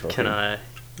Can I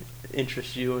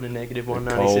interest you in a negative Cold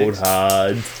 196?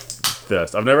 hard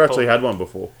thirst. I've never actually had one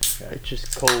before. It's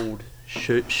just cold.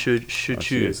 Shoot.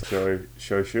 Shoshu.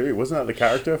 Wasn't that the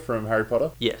character from Harry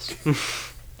Potter? Yes.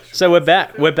 So we're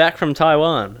back. We're back from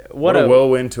Taiwan. What a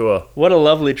whirlwind tour. What a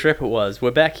lovely trip it was.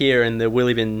 We're back here in the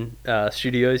Willy Bin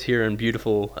studios here in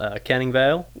beautiful Canning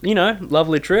Vale. You know,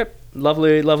 lovely trip.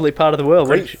 Lovely part of the world.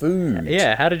 Great food.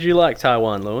 Yeah. How did you like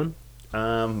Taiwan, Lewin?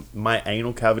 My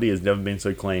anal cavity has never been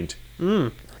so cleaned.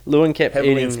 Lewin kept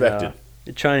Heavily eating inspected.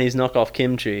 Chinese knockoff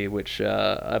kimchi, which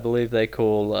I believe they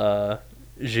call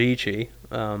jichi,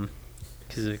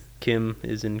 because Kim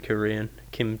is in Korean,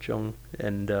 Kim Jong,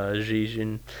 and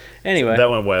Jijin. Anyway, That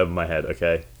went way over my head,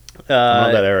 okay. I'm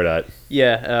not that erudite.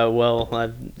 Yeah,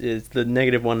 it's the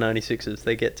negative 196s.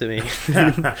 They get to me.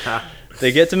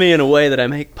 They get to me in a way that I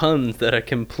make puns that are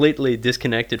completely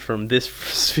disconnected from this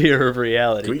sphere of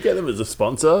reality. Can we get them as a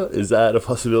sponsor? Is that a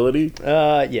possibility?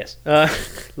 Yes.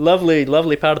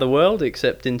 Lovely part of the world,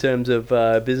 except in terms of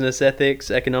business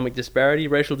ethics, economic disparity,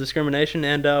 racial discrimination,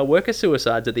 and worker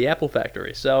suicides at the Apple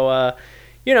factory. So,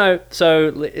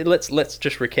 let's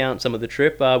just recount some of the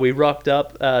trip. We rocked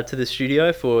up to the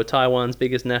studio for Taiwan's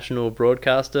biggest national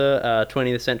broadcaster,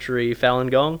 20th Century Falun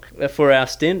Gong, for our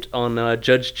stint on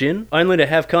Judge Jin, only to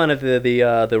have kind of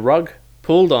the rug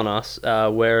pulled on us,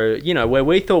 where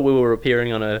we thought we were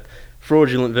appearing on a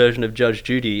fraudulent version of Judge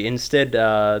Judy. Instead,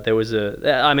 there must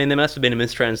have been a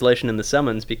mistranslation in the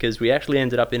summons, because we actually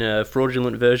ended up in a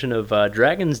fraudulent version of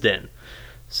Dragon's Den.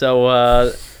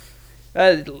 So,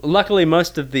 luckily,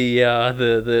 most of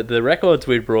the records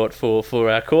we brought for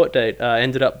our court date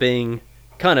ended up being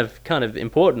kind of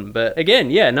important. But again,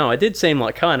 it did seem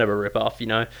like kind of a rip-off,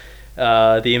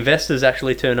 The investors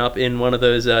actually turn up in one of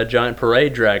those giant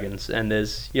parade dragons, and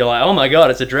you're like, oh my god,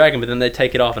 it's a dragon, but then they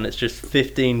take it off and it's just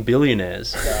 15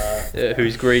 billionaires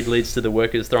whose greed leads to the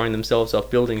workers throwing themselves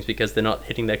off buildings because they're not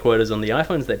hitting their quotas on the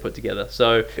iPhones they put together.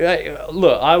 So,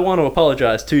 look, I want to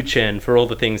apologize to Chen for all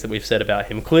the things that we've said about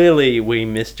him. Clearly, we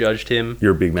misjudged him.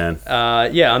 You're a big man.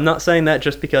 I'm not saying that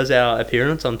just because our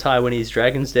appearance on Taiwanese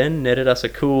Dragon's Den netted us a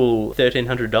cool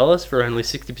 $1,300 for only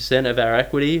 60% of our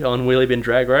equity on Wheelie Bin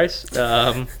Drag Race.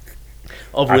 I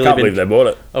can't believe they bought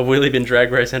it. Of Wheelie Bin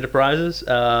Drag Race Enterprises.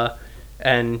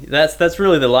 And that's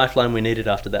really the lifeline we needed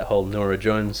after that whole Norah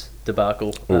Jones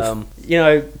debacle.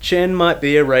 Chen might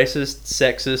be a racist,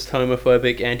 sexist,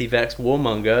 homophobic, anti-vax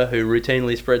warmonger who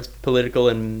routinely spreads political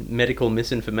and medical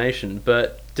misinformation,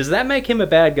 but does that make him a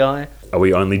bad guy? Are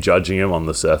we only judging him on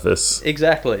the surface?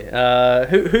 Exactly.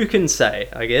 Who can say,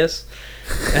 I guess?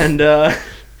 And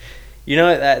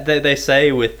they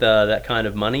say with that kind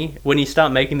of money, when you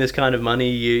start making this kind of money,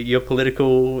 your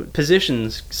political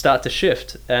positions start to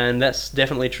shift, and that's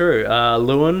definitely true.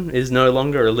 Lewin is no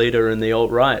longer a leader in the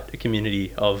alt-right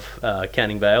community of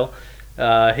Canning Vale.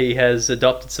 He has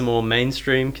adopted some more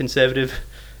mainstream conservative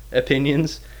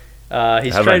opinions.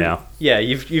 Have I now? Yeah,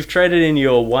 you've traded in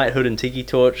your white hood and tiki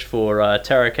torch for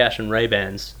tarot cash and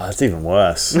Ray-Bans. Oh, that's even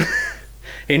worse.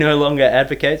 He no longer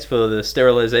advocates for the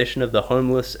sterilization of the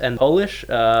homeless and Polish,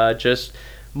 just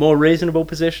more reasonable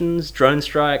positions, drone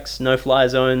strikes, no-fly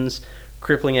zones,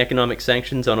 crippling economic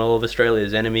sanctions on all of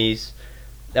Australia's enemies.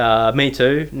 Me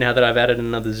too, now that I've added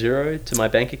another 0 to my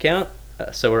bank account,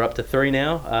 so we're up to 3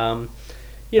 now.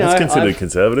 That's considered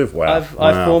conservative? Wow.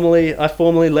 I've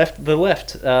formally left the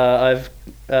left. I've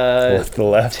left the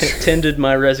left. tendered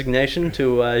my resignation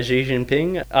to Xi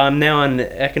Jinping. I'm now an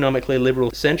economically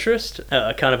liberal centrist,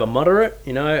 kind of a moderate.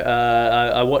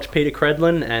 I watch Peter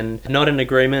Credlin and not in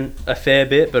agreement a fair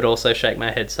bit, but also shake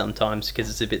my head sometimes because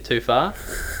it's a bit too far.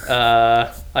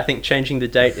 I think changing the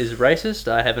date is racist.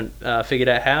 I haven't figured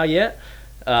out how yet.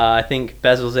 I think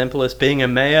Basil Zempilas, being a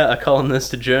mayor, a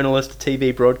columnist, a journalist, a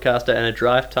TV broadcaster, and a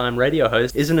drive-time radio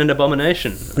host, isn't an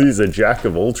abomination. He's a jack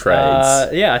of all trades.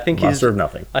 I think master of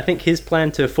nothing. I think his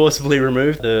plan to forcibly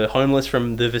remove the homeless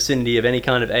from the vicinity of any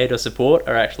kind of aid or support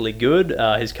are actually good.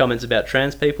 His comments about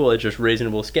trans people are just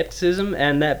reasonable skepticism,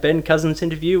 and that Ben Cousins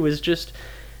interview was just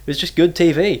good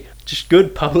TV, just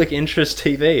good public interest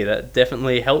TV. That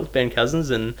definitely helped Ben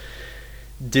Cousins and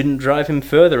didn't drive him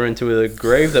further into a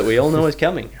grave that we all know is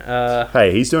coming.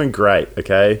 Hey, he's doing great,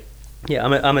 okay? Yeah,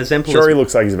 I'm a Zempilas... Sure, he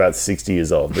looks like he's about 60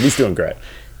 years old, but he's doing great.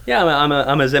 Yeah, I'm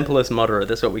a Zempilas moderate.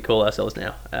 That's what we call ourselves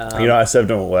now. I served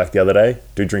him at work the other day.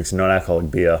 Dude drinks non-alcoholic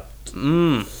beer.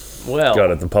 Well...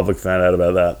 God, the public found out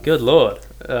about that. Good Lord.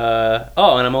 And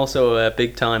I'm also a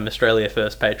big-time Australia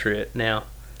First patriot now.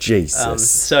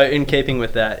 Jesus. So in keeping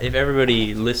with that, if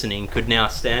everybody listening could now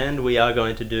stand, we are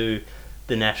going to do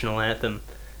the national anthem.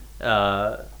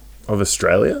 Of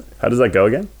Australia? How does that go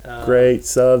again? Great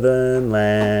Southern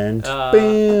Land.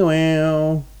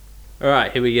 All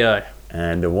right, here we go.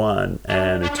 And a 1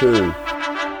 and a 2.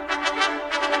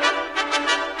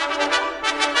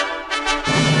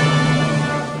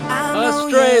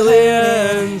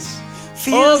 Australians,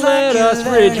 oh let us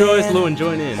rejoice. Lewin,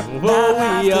 join in.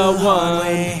 Oh, we are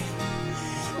one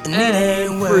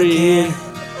and free.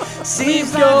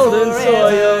 Seems golden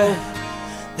soil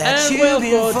and well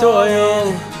for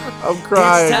toil. I'm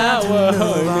crying. It's our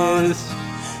home is.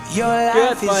 Your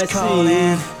life is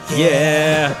calling.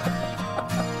 Yeah.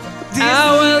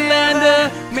 Our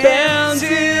land bound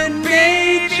to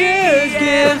nature's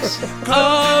gifts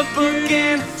of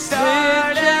forgive,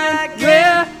 starlight,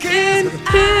 where in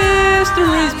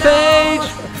history's page,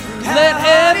 let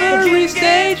every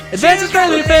stage advance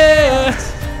Australia Fair,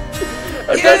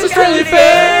 advance Australia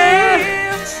Fair,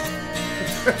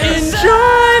 in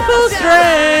joyful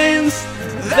strains,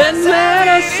 then let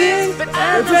us sing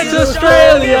advance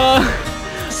Australia,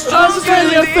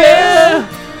 Australia Fair.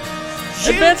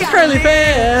 Advance Australia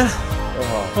Fair!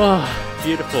 Oh,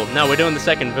 beautiful. No, we're doing the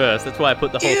second verse. That's why I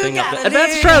put the whole thing up there.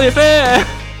 Advance Australia Fair!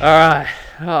 Alright.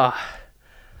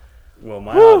 Well,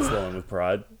 my heart's flowing with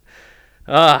pride.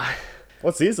 Ah.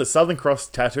 What's this? A Southern Cross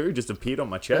tattoo just appeared on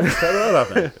my chest? How did that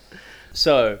happen?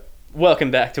 So, welcome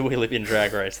back to We Live in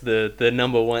Drag Race, the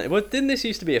number one. Well, didn't this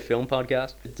used to be a film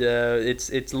podcast?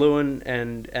 It's Lewin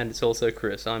and it's also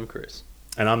Chris. I'm Chris.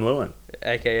 And I'm Lewin.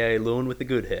 AKA Lewin with the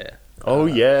good hair. Oh,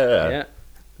 yeah. Yeah.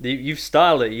 You've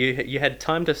styled it. You had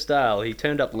time to style. He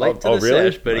turned up late to the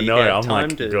really? sesh, but he No, had I'm time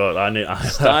like, to God,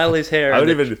 style his hair. I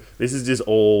don't even. This is just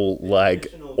all like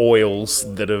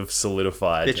oils that have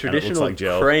solidified. The and it traditional looks like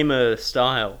gel. Kramer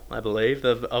style, I believe,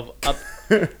 of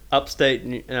downstate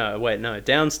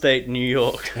New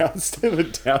York.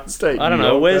 Downstate. I don't New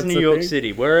know. York, Where's that's New the York thing?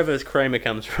 City? Wherever Kramer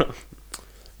comes from.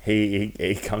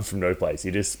 He comes from no place.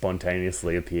 He just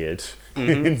spontaneously appeared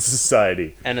Mm-hmm. in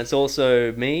society. And it's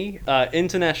also me,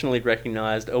 internationally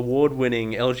recognized,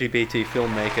 award-winning LGBT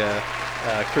filmmaker,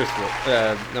 Chris.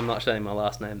 I'm not saying my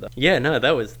last name though. Yeah, no,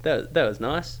 that was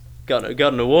nice. Got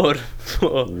an award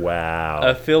for Wow.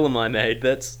 a film I made.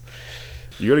 That's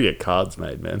You got to get cards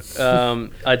made, man.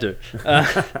 I do.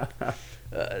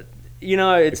 You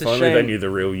know, it's if a only shame. they knew the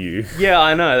real you. Yeah,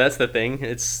 I know, that's the thing.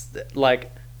 It's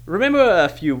like, remember a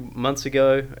few months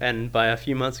ago, and by a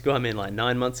few months ago I mean like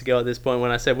 9 months ago at this point,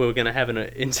 when I said we were going to have an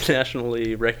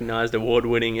internationally recognized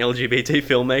award-winning LGBT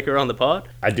filmmaker on the pod?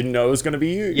 I didn't know it was going to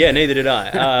be you. Yeah, neither did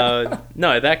I.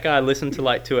 No, that guy listened to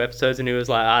like 2 episodes and he was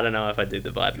like, I don't know if I do the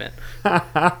vibe, man.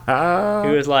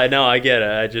 He was like, no, I get it.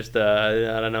 I just,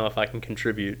 I don't know if I can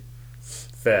contribute.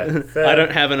 Fair. I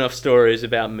don't have enough stories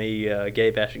about me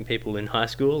gay bashing people in high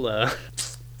school,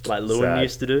 like Lewin Sad.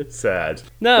 used to do. Sad.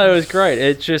 No, it was great.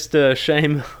 It's just a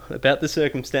shame about the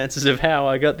circumstances of how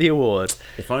I got the award.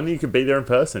 If only you could be there in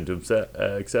person to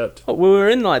accept. We were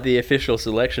in like the official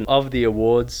selection of the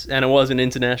awards, and it was an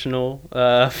international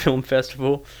film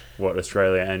festival. What,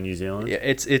 Australia and New Zealand? Yeah,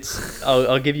 it's.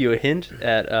 I'll give you a hint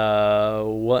at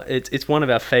what it's one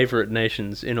of our favourite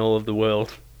nations in all of the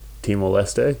world.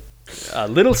 Timor-Leste?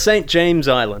 Little St. James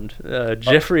Island.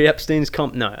 Jeffrey Epstein's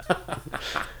no.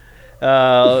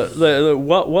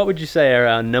 What would you say are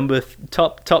our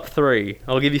top 3?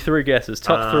 I'll give you 3 guesses.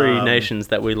 Top 3 nations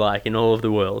that we like in all of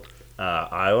the world.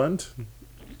 Ireland?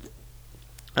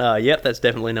 Yep, that's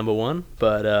definitely number 1.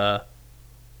 But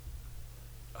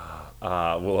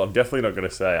well, I'm definitely not going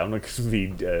to say. I'm not going to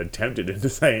be tempted into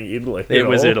saying Italy. it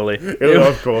was Italy.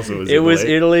 Of course it was Italy. It was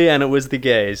Italy, and it was the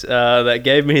gays that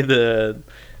gave me the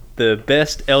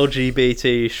best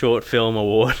LGBT short film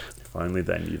award. If only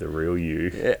they knew the real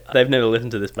you. Yeah, they've never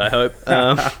listened to this, but I hope.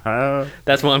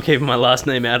 That's why I'm keeping my last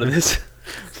name out of this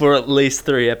for at least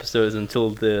 3 episodes until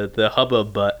the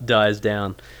hubbub dies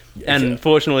down. And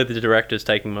fortunately, the director's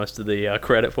taking most of the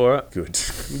credit for it. Good.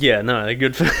 Yeah, no,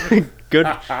 good for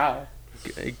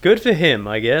good for him,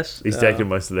 I guess. He's taking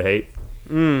most of the heat.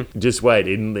 Just wait,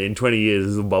 in 20 years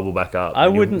this will bubble back up. I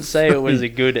wouldn't say it was a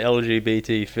good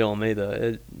LGBT film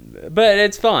either, but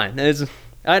it's fine.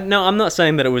 I'm not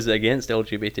saying that it was against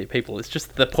LGBT people. It's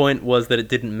just the point was that it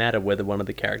didn't matter whether one of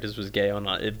the characters was gay or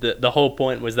not. The whole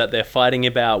point was that they're fighting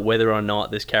about whether or not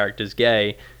this character's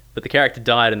gay, but the character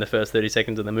died in the first 30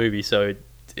 seconds of the movie, so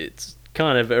it's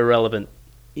kind of irrelevant.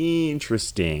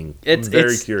 Interesting. I'm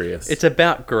very curious. It's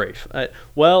about grief.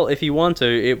 Well, if you want to,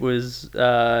 it was.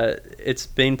 It's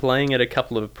been playing at a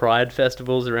couple of Pride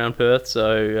festivals around Perth.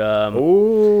 So.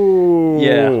 Ooh.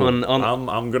 Yeah.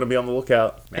 I'm gonna be on the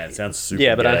lookout. Man, it sounds super.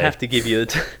 Yeah, but gay. I'd have to give you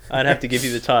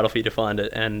the title for you to find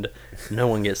it, and no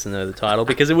one gets to know the title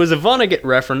because it was a Vonnegut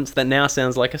reference that now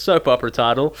sounds like a soap opera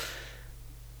title.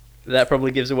 But it's not. It's a That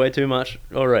probably gives away too much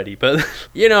already. But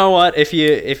you know what? If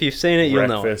you've seen it, you'll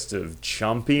know it. Breakfast of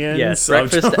Champions. Yes,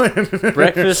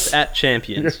 breakfast at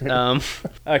Champions.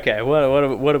 Okay,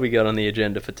 what do we got on the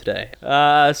agenda for today?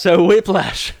 So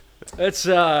Whiplash. It's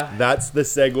That's the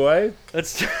segue.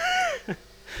 It's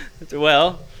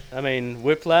well, I mean,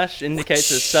 whiplash indicates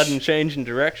a sudden change in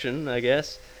direction, I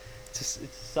guess. It's a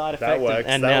side effect. That works.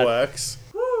 And that now, works.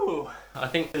 Woo, I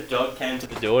think the dog came to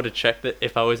the door to check that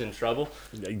if I was in trouble.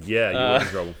 Yeah, you were in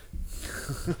trouble.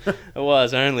 It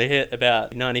was. I only hit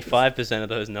about 95% of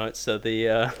those notes, so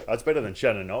That's better than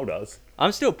Shannon Knoll does.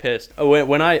 I'm still pissed.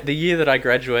 The year that I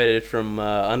graduated from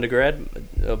undergrad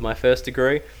of my first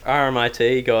degree,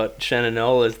 RMIT got Shannon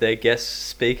Knoll as their guest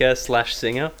speaker /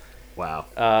 singer. Wow.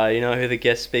 You know who the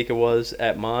guest speaker was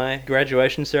at my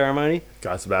graduation ceremony?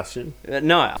 Guy Sebastian.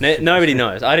 No, nobody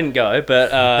knows. I didn't go,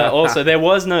 but also there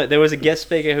was a guest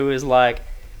speaker who was like,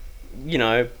 you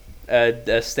know,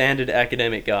 a standard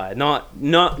academic guy, not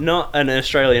an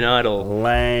Australian Idol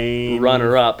Lame.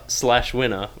 runner-up /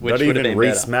 winner, which Not would have even been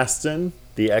Reese better. Maston,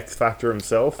 the X Factor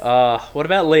himself. What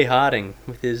about Lee Harding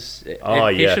with his? He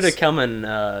Yes. should have come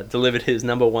and delivered his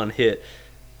 #1 hit,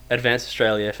 "Advanced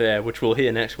Australia Fair," which we'll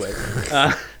hear next week.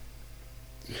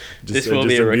 This will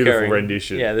be a beautiful recurring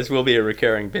rendition. Yeah, this will be a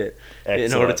recurring bit in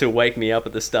Excellent. order to wake me up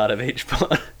at the start of each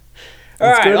pod.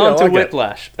 All right, good, on I to like it.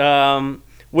 Whiplash.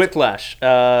 Whiplash.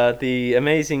 The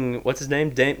amazing, what's his name?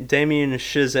 Damien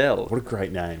Chazelle. What a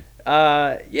great name.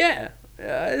 Yeah.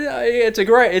 It's a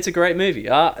great movie.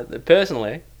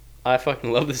 Personally, I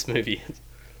fucking love this movie.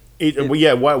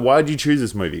 Why did you choose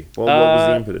this movie? What was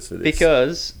the impetus for this?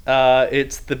 Because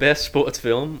it's the best sports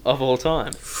film of all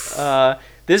time.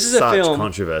 This is Such a film.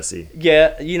 controversy.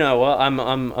 Yeah, you know what?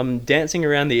 I'm dancing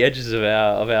around the edges of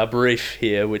our brief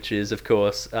here, which is of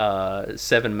course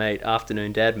 7 Mate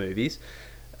afternoon dad movies.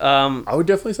 I would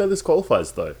definitely say this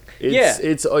qualifies though.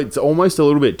 It's almost a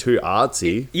little bit too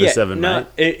artsy for 7 Mate.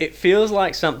 It feels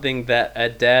like something that a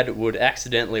dad would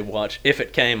accidentally watch if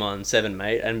it came on 7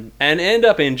 Mate and end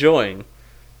up enjoying,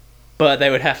 but they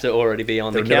would have to already be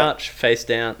on the couch, face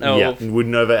down. Would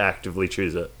never actively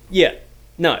choose it. Yeah.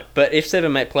 No, but if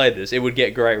 7 Mate played this, it would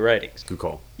get great ratings. Good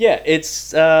call. Yeah,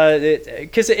 it's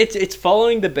because it's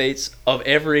following the beats of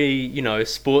every, you know,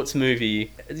 sports movie.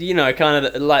 You know, kind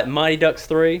of like Mighty Ducks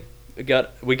 3.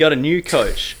 We got a new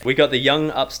coach. We got the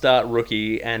young upstart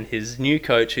rookie and his new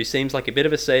coach who seems like a bit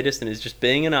of a sadist and is just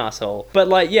being an asshole. But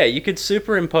like, yeah, you could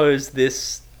superimpose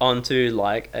this onto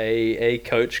like a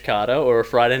Coach Carter or a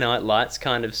Friday Night Lights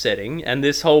kind of setting, and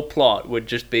this whole plot would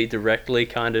just be directly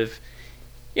kind of,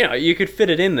 you know, you could fit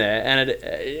it in there and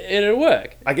it'd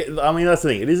work. I mean, that's the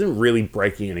thing. It isn't really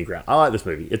breaking any ground. I like this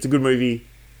movie. It's a good movie.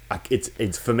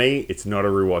 It's for me, it's not a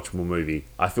rewatchable movie.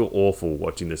 I feel awful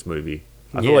watching this movie.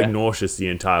 I feel like nauseous the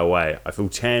entire way. I feel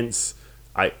tense.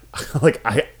 I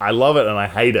love it and I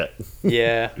hate it.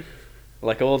 Yeah,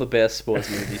 like all the best sports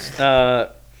movies. I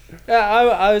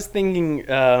was thinking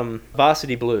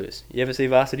Varsity Blues. You ever see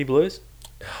Varsity Blues?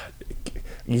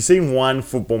 You've seen one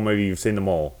football movie, you've seen them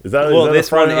all. Is that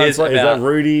this one is about is that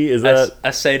Rudy? Is that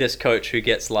a sadist coach who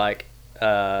gets like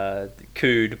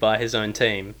cooed by his own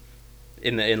team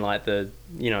in like the,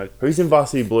 you know. Who's in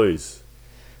Varsity Blues?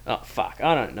 Oh fuck,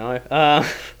 I don't know.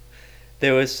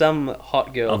 There was some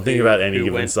hot girl. I'm thinking about Any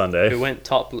Given Sunday. Who went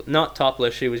not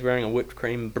topless. She was wearing a whipped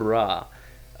cream bra.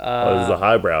 This is a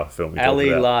highbrow film. Ali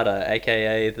Larter,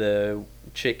 aka the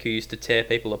chick who used to tear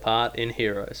people apart in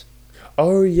Heroes.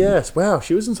 Oh yes, wow,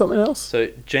 she was in something else. So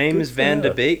James Van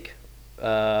Der Beek,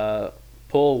 Paul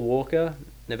Walker,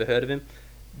 never heard of him.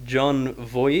 John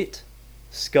Voight,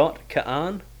 Scott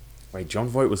Caan. Wait, John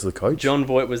Voight was the coach? John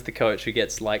Voight was the coach who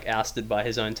gets like ousted by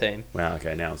his own team. Wow,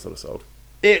 okay, now I'm sort of sold.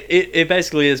 It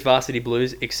basically is Varsity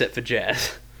Blues except for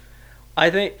jazz. I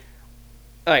think,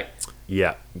 like,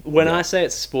 yeah. When I say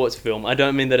it's a sports film, I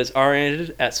don't mean that it's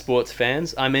oriented at sports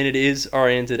fans. I mean it is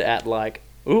oriented at like,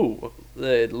 ooh,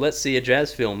 let's see a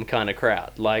jazz film kind of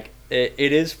crowd. Like,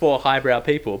 it is for highbrow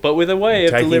people, but with a way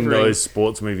of delivering those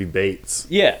sports movie beats.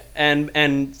 Yeah,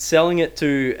 and selling it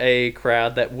to a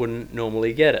crowd that wouldn't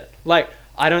normally get it. Like,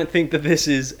 I don't think that this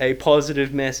is a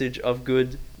positive message of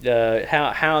good,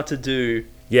 how to do.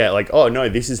 Yeah, like, oh no,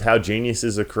 this is how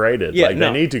geniuses are created. Yeah, like,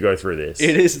 they need to go through this.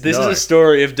 This is a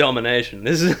story of domination.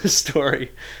 This is a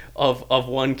story of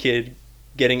one kid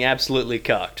getting absolutely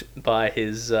cucked by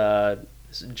his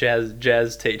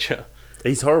jazz teacher.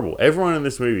 He's horrible. Everyone in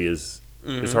this movie is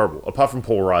horrible, apart from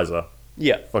Paul Reiser.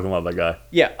 Yeah, fucking love that guy.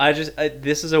 Yeah,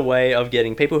 this is a way of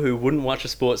getting people who wouldn't watch a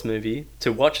sports movie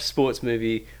to watch a sports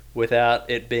movie without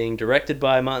it being directed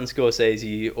by Martin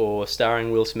Scorsese or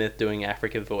starring Will Smith doing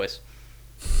Africa voice.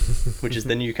 which is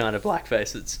the new kind of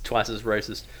blackface that's twice as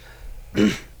racist.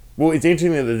 Well, it's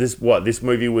interesting that this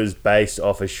movie was based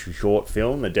off a short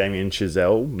film that Damien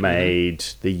Chazelle made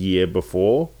the year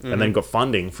before, and then got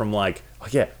funding from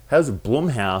how's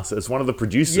Blumhouse as one of the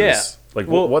producers? Yeah.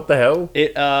 What the hell?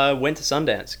 It went to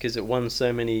Sundance because it won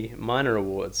so many minor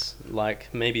awards.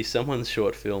 Like maybe someone's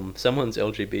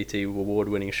LGBT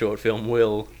award-winning short film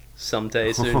will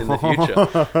someday soon in the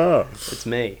future. It's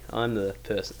me. I'm the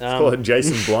person. Call it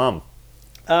Jason Blum.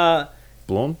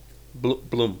 Blum?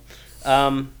 Blum.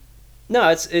 No,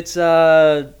 it's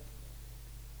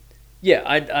yeah,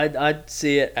 I'd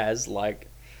see it as like,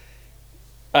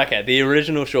 okay, the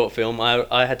original short film,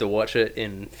 I had to watch it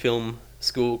in film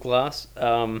school class.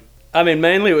 I mean,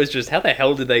 mainly it was just, how the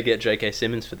hell did they get J.K.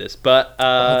 Simmons for this? But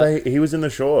he was in the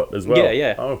short as well.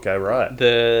 Yeah. Oh, okay, right.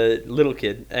 The little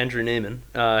kid, Andrew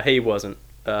Neiman, he wasn't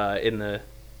in the.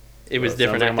 It was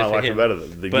different actor for him.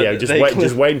 Better.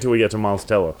 Just wait until we get to Miles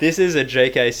Teller. This is a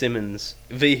J.K. Simmons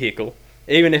vehicle,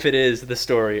 even if it is the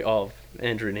story of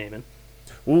Andrew Neiman.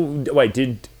 Well, wait,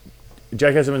 did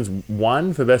J.K. Simmons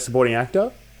won for Best Supporting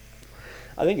Actor?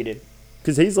 I think he did.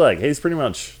 Because he's pretty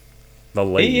much the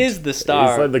lead. He is the star.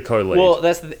 He's like the co-lead. Well,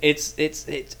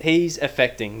 it's he's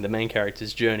affecting the main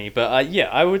character's journey. But yeah,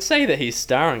 I would say that he's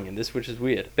starring in this, which is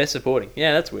weird. Best Supporting.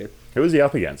 Yeah, that's weird. Who is he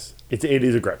up against? It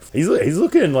is a great. He's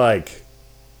looking like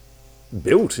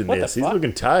built in this. He's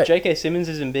looking tight. J.K. Simmons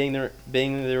is in being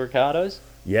the Ricardos.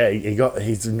 Yeah,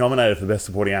 he's nominated for Best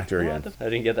Supporting Actor again. I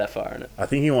didn't get that far in it. I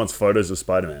think he wants photos of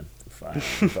Spider-Man,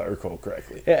 if I recall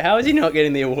correctly. Yeah, how is he not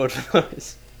getting the award for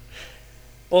those?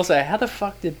 Also, how the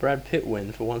fuck did Brad Pitt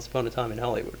win for Once Upon a Time in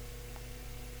Hollywood?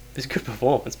 It was a good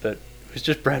performance, but it was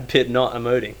just Brad Pitt not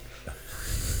emoting.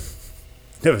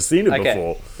 Never seen it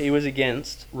before. He was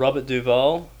against Robert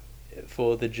Duvall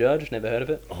for The Judge. Never heard of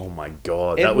it. Oh my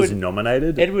god, that was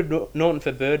nominated? Edward Norton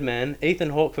for Birdman, Ethan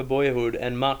Hawke for Boyhood,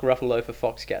 and Mark Ruffalo for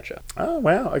Foxcatcher. Oh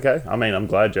wow, okay. I mean, I'm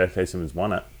glad J.K. Simmons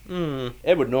won it.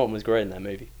 Edward Norton was great in that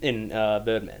movie, in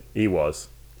Birdman. He was.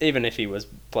 Even if he was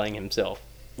playing himself.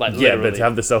 Like, yeah, but to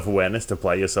have the self-awareness to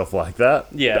play yourself like that,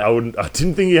 yeah, I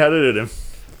didn't think he had it in him.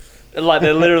 Like,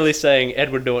 they're literally saying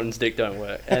Edward Norton's dick don't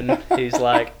work, and he's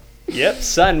like, "Yep,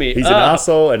 sign me." He's an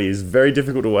asshole, and he's very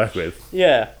difficult to work with.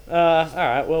 Yeah. All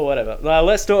right. Well, whatever.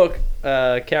 Let's talk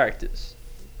characters.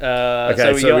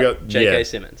 Okay, so we got J.K.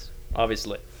 Simmons.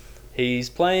 Obviously, he's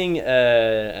playing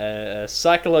a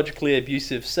psychologically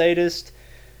abusive sadist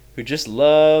who just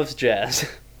loves jazz.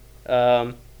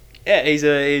 Yeah, he's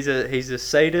a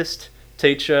sadist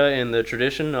teacher in the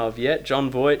tradition of John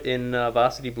Voight in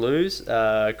Varsity Blues,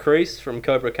 Kreese from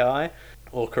Cobra Kai,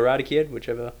 or Karate Kid,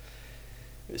 whichever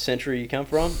century you come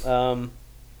from.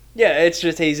 Yeah, it's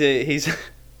just he's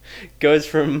goes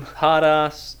from hard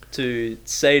ass to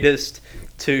sadist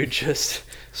to just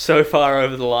so far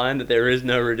over the line that there is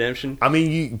no redemption. I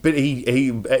mean, but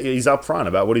he's upfront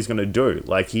about what he's going to do.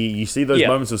 Like you see those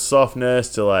moments of softness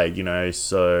to the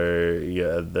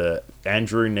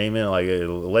Andrew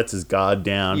Neiman lets his guard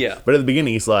down. Yeah. But at the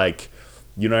beginning he's like,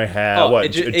 you know how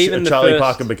Charlie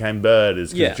Parker became Bird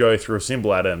is because Joe threw a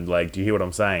symbol at him. Like, do you hear what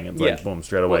I'm saying? It's like boom,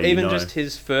 straight away. Well, even just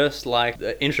his first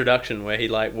introduction where he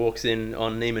walks in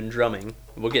on Neiman drumming.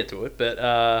 We'll get to it,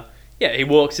 but. Yeah, he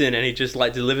walks in and he just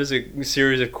delivers a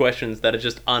series of questions that are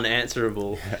just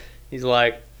unanswerable. Yeah. He's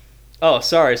like, "Oh,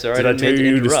 sorry, sir. Did I tell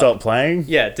you to stop playing?"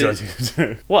 Yeah.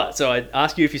 What? So I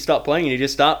ask you if you stop playing and you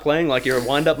just start playing like you're a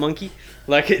wind-up monkey?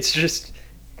 Like, it's just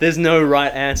there's no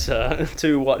right answer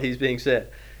to what he's being said.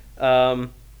 Yeah,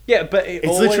 but it's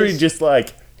literally just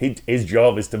like his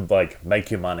job is to make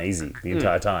him uneasy the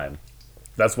entire time.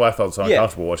 That's why I felt so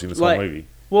uncomfortable watching this whole movie.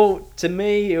 Well, to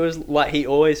me, it was like he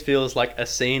always feels like a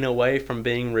scene away from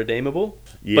being redeemable,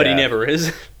 but he never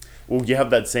is. Well, you have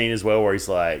that scene as well where he's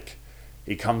like,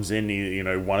 he comes in,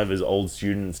 one of his old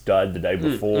students died the day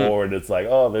before, and it's like,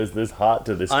 oh, there's this heart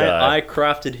to this guy. I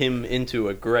crafted him into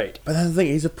a great. But that's the thing,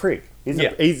 he's a prick.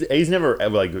 He's never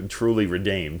ever truly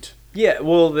redeemed. Yeah,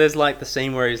 well, there's the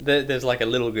scene where there's a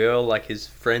little girl, his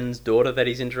friend's daughter that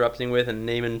he's interrupting with, and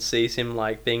Neiman sees him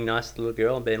being nice to the little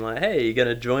girl and being like, "Hey, you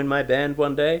gonna join my band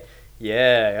one day?"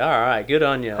 Yeah, all right, good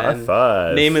on you. High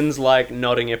five. Neiman's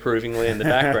nodding approvingly in the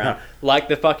background, like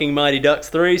the fucking Mighty Ducks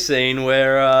 3 scene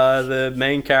where the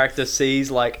main character sees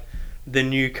the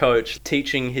new coach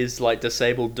teaching his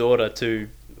disabled daughter to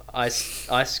ice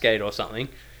skate or something,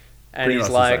 and pretty he's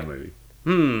like.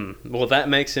 Well, that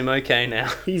makes him okay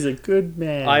now. He's a good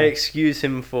man. I excuse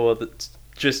him for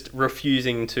just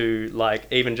refusing to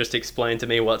even just explain to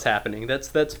me what's happening. That's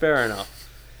fair enough.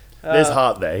 There's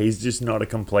heart there. He's just not a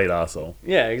complete arsehole.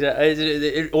 Yeah, exactly.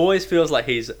 It always feels like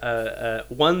he's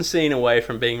one scene away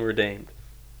from being redeemed.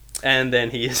 and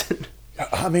then he isn't.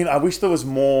 I mean, I wish there was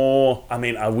more. I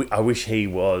mean, I wish he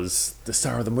was the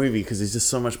star of the movie because he's just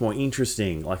so much more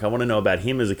interesting. Like, I want to know about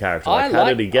him as a character. Like, how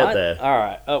did he get there? All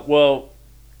right. Well,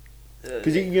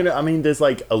 because I mean, there's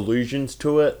like allusions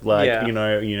to it, like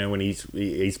Yeah. when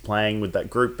he's playing with that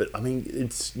group. But I mean,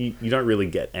 it's you don't really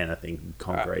get anything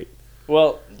concrete.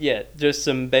 well, yeah. Just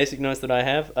some basic notes that I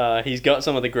have. He's got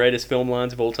some of the greatest film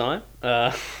lines of all time,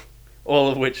 all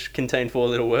of which contain 4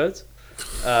 little words.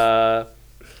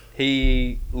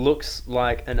 He looks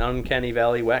like an uncanny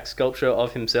valley wax sculpture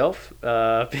of himself.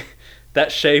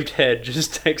 That shaved head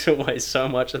just takes away so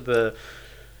much of the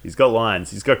He's got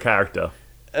lines. He's got character.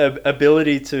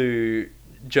 ability to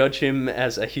judge him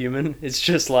as a human. It's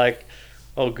just like,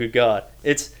 oh good god.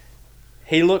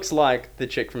 He looks like the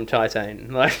chick from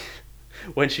Titan. Like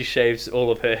when she shaves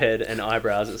all of her head and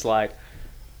eyebrows, it's like,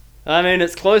 I mean,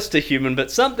 it's close to human,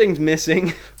 but something's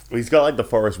missing. Well, he's got like the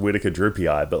Forrest Whitaker droopy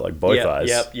eye, but like both eyes.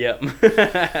 Yep.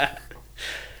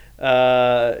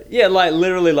 Yeah, like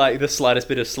literally, like the slightest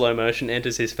bit of slow motion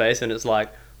enters his face, and it's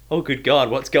like, oh good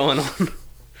god, what's going on?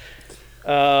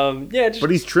 But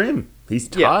he's trim. He's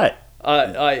tight.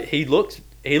 He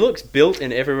looks built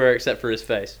in everywhere except for his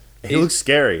face. He looks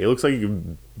scary. He looks like he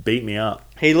could beat me up.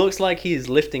 He looks like he's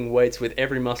lifting weights with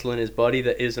every muscle in his body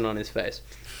that isn't on his face.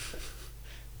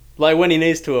 Like when he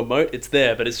needs to emote, it's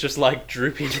there, but it's just like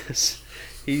droopiness.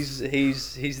 He's the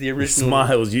He original.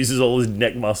 smiles, uses all his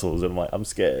neck muscles, and I'm like, I'm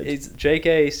scared.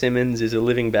 J.K. Simmons is a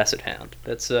living basset hound.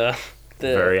 That's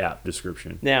Very apt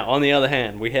description. Now, on the other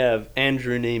hand, we have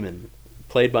Andrew Neiman,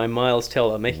 played by Miles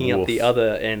Teller, making up Woof. the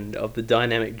other end of the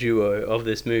dynamic duo of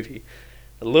this movie.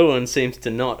 Lewin seems to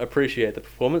not appreciate the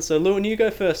performance, so Lewin, you go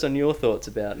first on your thoughts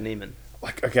about Neiman.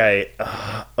 Like, okay,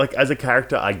 like as a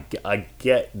character, I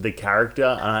get the character,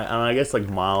 and I guess like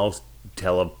Miles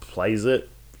Teller plays it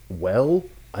well.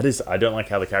 I don't like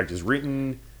how the character's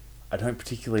written. I don't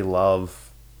particularly love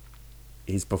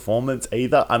his performance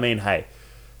either. I mean, hey,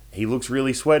 he looks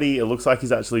really sweaty. It looks like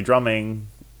he's actually drumming.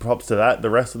 Props to that.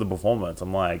 The rest of the performance,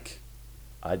 I'm like,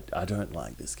 I don't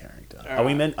like this character. Are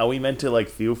we meant to like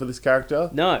feel for this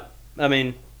character? No, I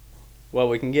mean, well,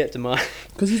 we can get to my...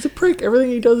 Because he's a prick. Everything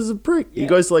he does is a prick. Yeah. He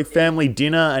goes to like family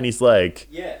dinner and he's like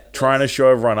trying to show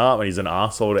everyone up, and he's an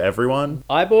asshole to everyone.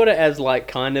 I bought it as like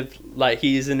kind of like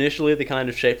he is initially the kind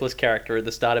of shapeless character at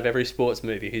the start of every sports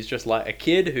movie. He's just like a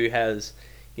kid who has,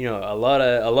 a lot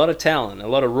of talent, a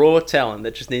lot of raw talent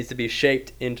that just needs to be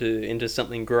shaped into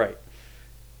something great.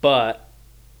 But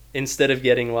instead of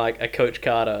getting like a Coach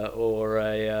Carter or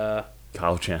a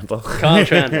Kyle Chandler.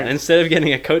 Instead of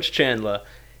getting a Coach Chandler,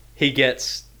 he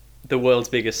gets the world's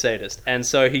biggest sadist. And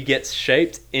so he gets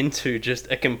shaped into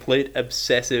just a complete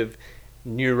obsessive,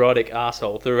 neurotic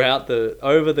asshole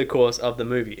over the course of the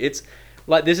movie. It's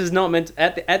like, this is not meant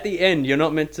at the end, you're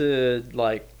not meant to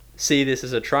like see this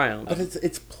as a triumph. But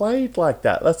it's played like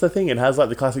that. That's the thing. It has like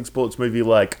the classic sports movie,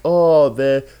 like, oh,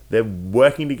 they're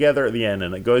working together at the end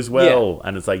and it goes well,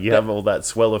 and it's like you have all that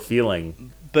swell of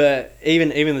feeling. But even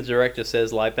the director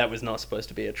says like that was not supposed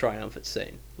to be a triumphant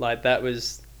scene. Like that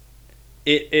was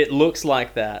it looks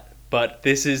like that, but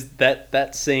this is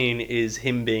that scene is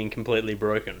him being completely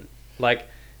broken. Like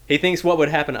he thinks what would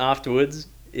happen afterwards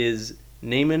is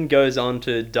Neiman goes on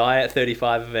to die at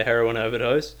 35 of a heroin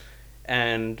overdose,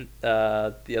 and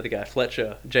the other guy,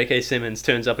 Fletcher, J.K. Simmons,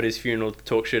 turns up at his funeral to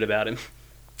talk shit about him.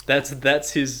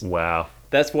 That's his... Wow.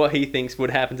 That's what he thinks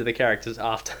would happen to the characters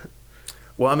after.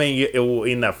 Well, I mean,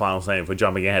 in that final scene, if we're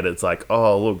jumping ahead, it's like,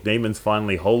 oh, look, Neiman's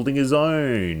finally holding his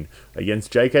own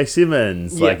against J.K.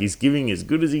 Simmons. Yeah. Like, he's giving as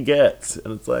good as he gets.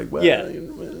 And it's like, well... Yeah.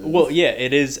 Well, yeah,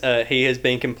 it is... he has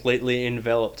been completely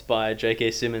enveloped by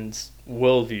J.K. Simmons'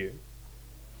 worldview,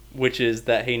 which is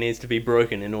that he needs to be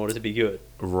broken in order to be good.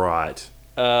 Right.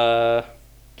 Yeah,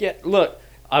 look,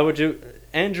 I would do...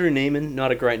 Andrew Neiman,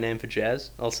 not a great name for jazz,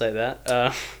 I'll say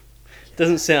that.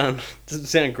 Doesn't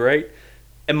sound great.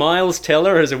 And Miles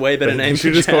Teller is a way better name for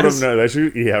jazz. They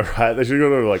should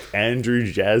call him like Andrew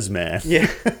Jazzman. Yeah.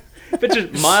 But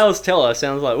just Miles Teller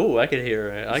sounds like, ooh, I could hear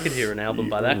an album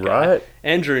by that guy. Right.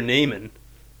 Andrew Neiman.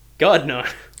 God, no.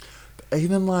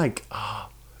 Even like,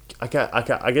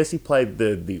 I guess he played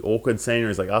the awkward scene where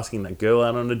he's like asking that girl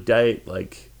out on a date,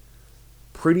 like,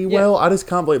 pretty well. I just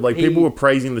can't believe, like, people were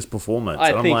praising this performance.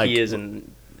 I and think I'm like, he is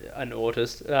an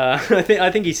autist.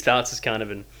 I think he starts as kind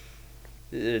of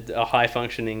a high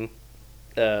functioning,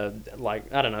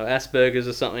 like, I don't know, Asperger's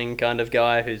or something kind of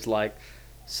guy who's like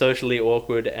socially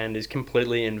awkward and is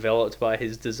completely enveloped by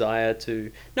his desire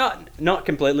to not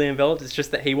completely enveloped. It's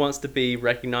just that he wants to be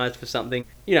recognized for something.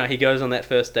 He goes on that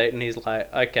first date and he's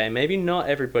like, okay, maybe not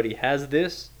everybody has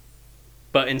this,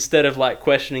 but instead of like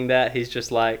questioning that, he's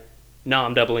just like, no,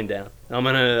 I'm doubling down. I'm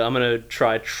gonna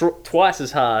try twice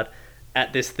as hard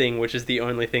at this thing, which is the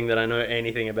only thing that I know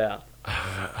anything about.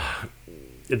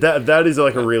 That is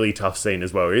like a really tough scene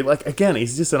as well. Like, again,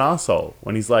 he's just an asshole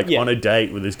when he's like on a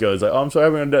date with this girl. He's like, "Oh, I'm sorry,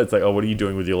 I'm on a date." It's like, "Oh, what are you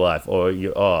doing with your life?" Or did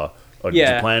you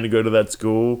plan to go to that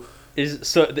school? It's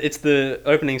the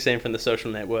opening scene from The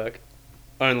Social Network,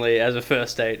 only as a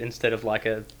first date instead of like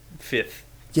a fifth.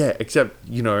 Yeah, except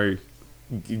Fincher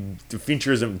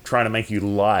isn't trying to make you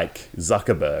like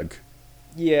Zuckerberg.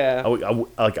 Yeah.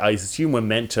 I assume we're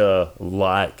meant to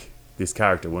like this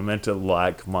character. We're meant to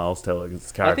like Miles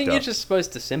Teller's character. I think you're just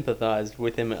supposed to sympathise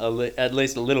with him at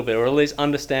least a little bit, or at least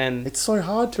understand. It's so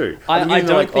hard to. I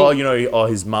don't think...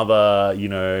 his mother,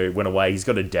 went away. He's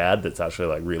got a dad that's actually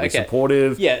like really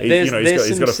supportive. Yeah,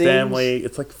 he's got a family.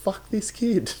 It's like, fuck this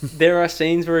kid. There are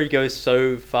scenes where he goes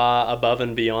so far above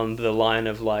and beyond the line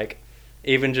of like,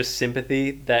 even just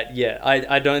sympathy that,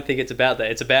 I don't think it's about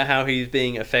that. It's about how he's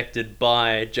being affected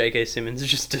by J.K. Simmons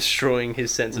just destroying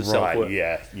his sense of self-worth.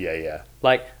 Yeah.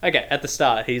 Like, okay, at the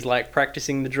start, he's like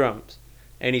practicing the drums,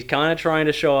 and he's kind of trying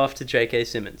to show off to J.K.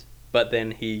 Simmons, but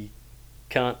then he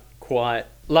can't quite...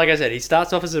 Like I said, he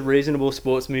starts off as a reasonable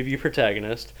sports movie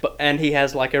protagonist, and he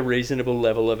has like a reasonable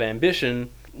level of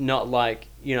ambition, not like,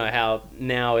 how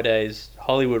nowadays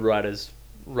Hollywood writers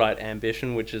write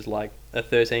ambition, which is like a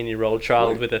 13-year-old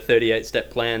child with a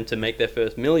 38-step plan to make their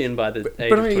first million by the age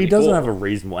of 24. He doesn't have a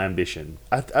reasonable ambition.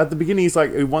 At the beginning, he's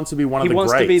like, he wants to be one of the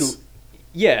greats.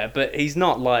 But he's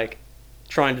not like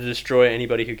trying to destroy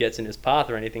anybody who gets in his path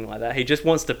or anything like that. He just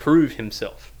wants to prove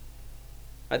himself.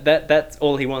 That's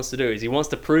all he wants to do, is he wants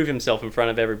to prove himself in front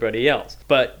of everybody else.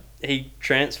 But he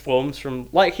transforms from,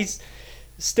 like, he's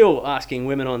still asking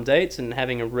women on dates and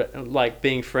having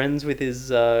being friends with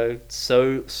his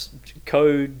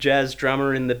co-jazz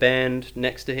drummer in the band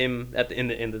next to him in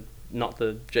the not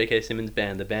the J.K. Simmons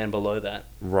band, the band below that.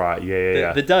 Right,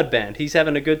 yeah. The dud band. He's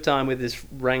having a good time with his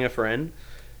ranger friend.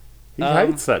 He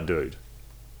hates that dude.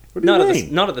 What do you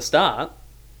mean? Not at the start.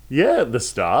 Yeah, at the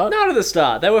start. Not at the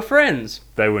start. They were friends.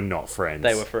 They were not friends.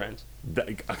 They were friends.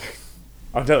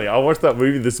 I'll tell you, I watched that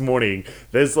movie this morning.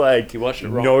 There's like You watched it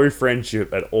wrong. No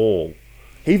friendship at all.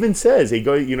 He even says,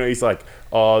 he's like,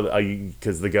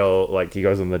 because the girl, like, he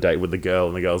goes on the date with the girl,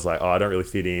 and the girl's like, I don't really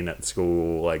fit in at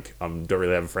school, like, I don't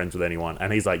really have friends with anyone.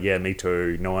 And he's like, yeah, me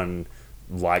too, no one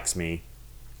likes me.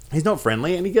 He's not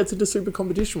friendly, and he gets into super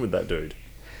competition with that dude.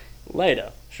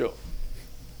 Later, sure.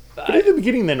 But at the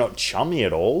beginning, they're not chummy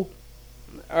at all.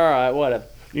 Alright, whatever.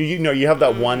 You have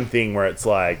that one thing where it's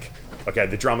like, okay,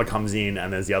 the drummer comes in,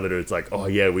 and there's the other dude, it's like, oh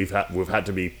yeah, we've had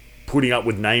to be putting up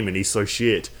with Naaman, he's so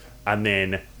shit. And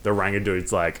then the ranger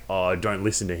dude's like, oh, don't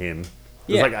listen to him.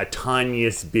 There's like a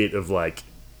tiniest bit of like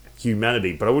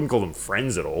humanity, but I wouldn't call them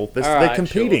friends at all. They're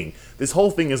competing. Sure. This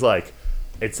whole thing is like,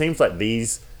 it seems like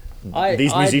these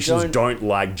musicians don't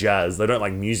like jazz. They don't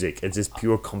like music. It's just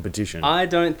pure competition. I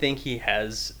don't think he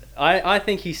has... I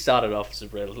think he started off as a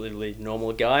relatively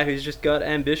normal guy who's just got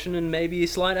ambition and maybe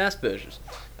slight Asperger's.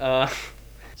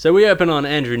 So we open on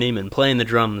Andrew Neiman playing the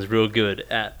drums real good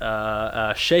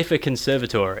at Schaefer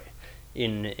Conservatory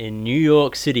in New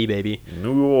York City, baby.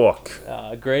 New York.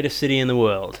 Greatest city in the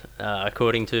world,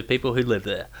 according to people who live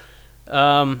there.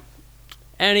 And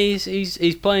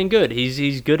he's playing good.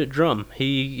 He's good at drum.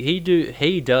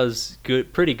 He does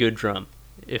pretty good drum.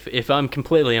 If I'm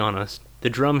completely honest, the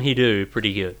drum he do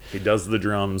pretty good. He does the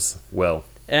drums well.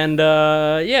 And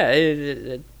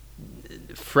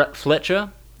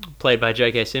Fletcher, played by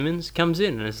J.K. Simmons, comes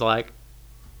in and is like,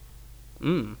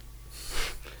 And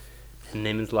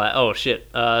Neiman's like, oh shit,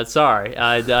 sorry,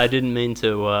 I didn't mean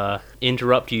to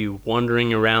interrupt you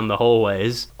wandering around the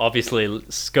hallways, obviously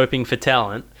scoping for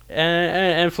talent.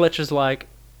 And Fletcher's like,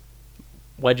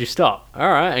 why'd you stop?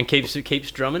 Alright, and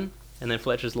keeps drumming. And then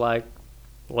Fletcher's like,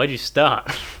 why'd you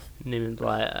start? And Neiman's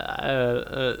like,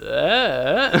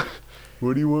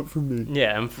 What do you want from me?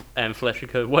 Yeah, and Fletcher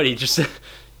goes, what do you just...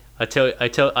 I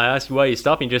ask you why you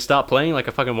stop and you just start playing like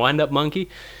a fucking wind-up monkey.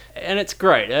 And it's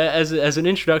great. As an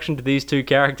introduction to these two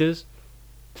characters,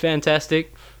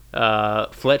 fantastic.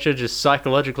 Fletcher just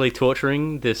psychologically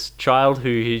torturing this child who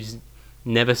he's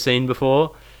never seen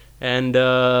before. And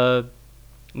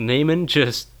Neiman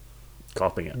just...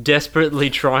 copying it. Desperately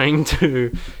trying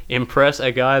to impress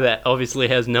a guy that obviously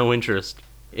has no interest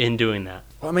in doing that.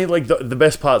 I mean, like, the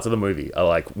best parts of the movie are,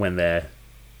 like, when they're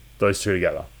those two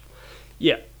together.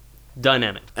 Yeah.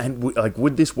 Dynamic. And,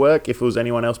 would this work if it was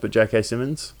anyone else but J.K.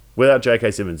 Simmons? Without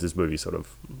J.K. Simmons, this movie sort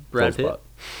of Brad Pitt. Apart.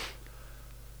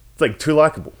 It's, like, too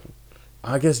likable.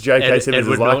 I guess J.K. Simmons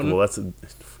Edward is likable.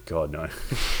 God, no.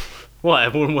 What?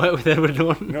 It wouldn't work with Edward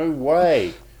Norton? No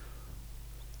way.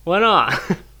 Why not?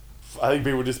 I think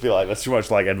people would just be like, that's too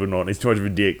much like Edward Norton. He's too much of a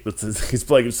dick. He's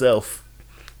playing himself.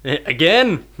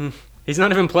 Again? He's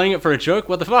not even playing it for a joke.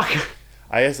 What the fuck?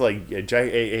 I guess, like,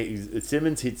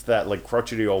 Simmons hits that, like,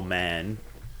 crotchety old man,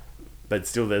 but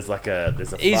still there's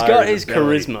a He's fire got in his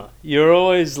belly. charisma. You're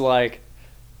always like,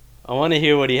 I want to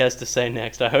hear what he has to say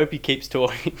next. I hope he keeps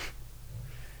talking.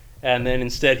 And then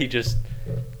instead he just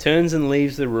turns and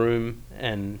leaves the room,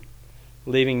 and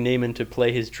leaving Neiman to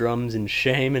play his drums in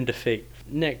shame and defeat.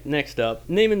 Next up,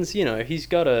 Neiman's, he's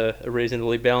got a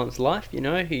reasonably balanced life.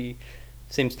 He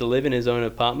seems to live in his own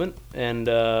apartment, and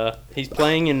he's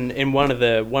playing in one of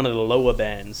the lower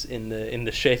bands in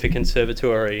the Schaefer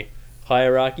Conservatory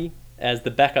hierarchy as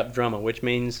the backup drummer, which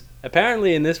means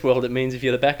apparently in this world it means if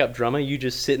you're the backup drummer, you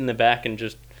just sit in the back and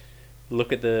just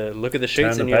look at the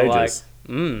sheets, and you're like,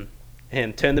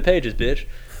 and turn the pages, bitch.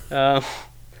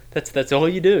 That's all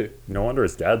you do. No wonder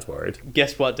his dad's worried.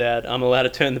 Guess what, Dad? I'm allowed to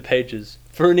turn the pages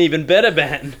for an even better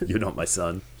band. You're not my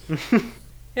son.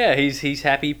 Yeah, he's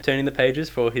happy turning the pages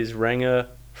for his Ranger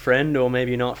friend, or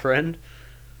maybe not friend.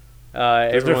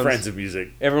 There's no friends of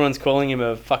music. Everyone's calling him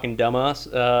a fucking dumbass,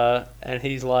 and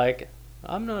he's like,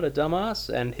 I'm not a dumbass.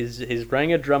 And his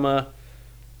Ranger drummer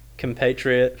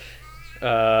compatriot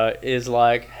is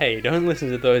like, hey, don't listen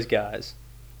to those guys.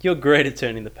 You're great at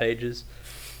turning the pages.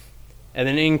 And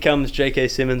then in comes J.K.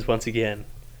 Simmons once again,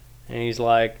 and he's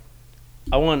like,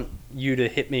 I want you to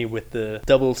hit me with the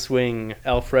double swing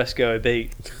alfresco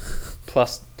beat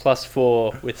plus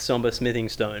 4 with somber smithing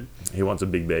stone. He wants a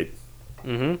big beat.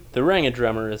 The Ranger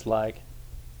drummer is like,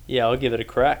 yeah, I'll give it a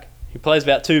crack. He plays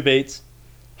about 2 beats.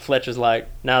 Fletcher's like,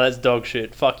 nah, that's dog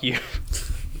shit, fuck you.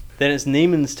 Then it's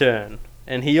Neiman's turn,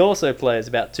 and he also plays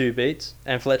about 2 beats,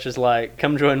 and Fletcher's like,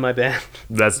 come join my band.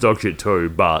 That's dog shit too,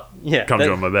 but come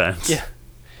join my band. Yeah.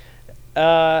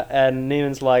 And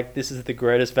Neiman's like, this is the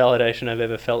greatest validation I've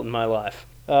ever felt in my life.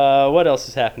 What else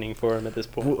is happening for him at this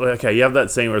point? Well, okay, you have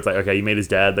that scene where it's like, okay, you meet his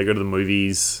dad, they go to the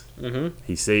movies.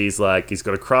 He sees, like, he's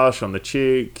got a crush on the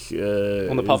chick.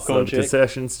 On the popcorn chick.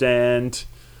 Concession stand.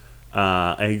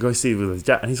 And he goes see it with his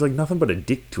dad, and he's like nothing but a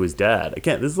dick to his dad.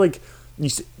 Again, this is like, you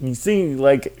see,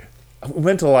 like, I'm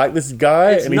meant to like this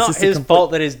guy. It's and he's not just his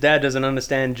fault that his dad doesn't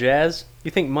understand jazz.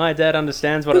 You think my dad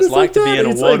understands what it's like to be an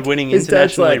award-winning,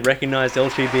 internationally recognized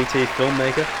LGBT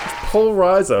filmmaker? Paul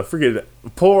Reiser,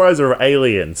 Paul Reiser of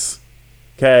Aliens.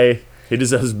 Okay, he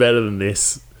deserves better than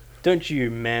this. Don't you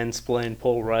mansplain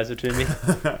Paul Reiser to me?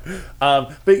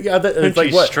 But yeah, it's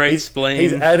like what? Straight-splain.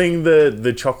 He's adding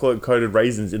the chocolate-coated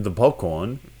raisins in the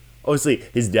popcorn. Obviously,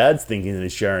 his dad's thinking that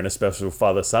he's sharing a special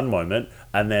father-son moment,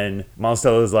 and then Miles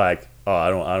Teller's like, "Oh, I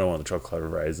don't want the chocolate-coated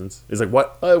raisins." He's like,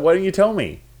 "What? Oh, why didn't you tell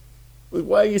me?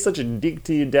 Why are you such a dick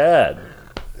to your dad?"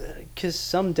 Because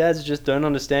some dads just don't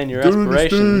understand your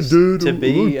aspirations to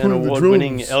be an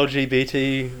award-winning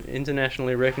LGBT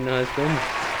internationally recognized film.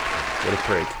 What a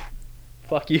prick.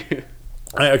 Fuck you.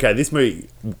 Okay, this movie,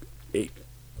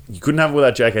 you couldn't have it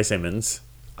without J.K. Simmons.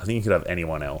 I think you could have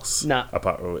anyone else. Nah.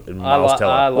 Apart from Miles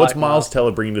Teller. What's Miles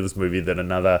Teller bringing to this movie that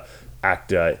another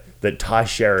actor, that Ty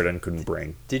Sheridan couldn't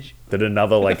bring? That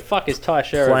another, Who the fuck is Ty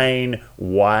Sheridan? Plain,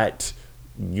 white,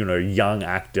 young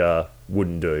actor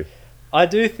wouldn't do? I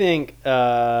do think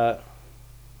Ty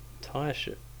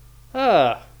Sheridan.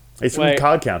 He's from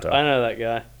Card Counter. I know that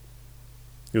guy.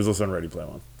 He was also in Ready Player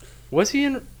One. Was he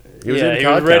in? He was he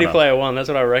was Ready Player One. That's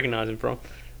what I recognize him from.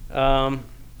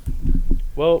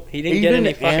 Well, he didn't get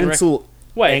any fucking Ansel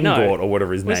Elgort, or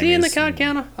whatever his name is. Was he in the Card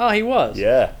Counter? Oh, he was.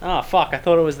 Yeah. Oh, fuck. I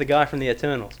thought it was the guy from the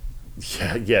Eternals.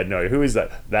 Yeah, no. Who is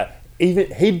that? The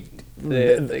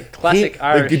classic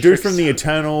Irish. The dude from the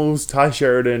Eternals, Ty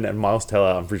Sheridan, and Miles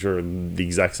Teller, I'm pretty sure are the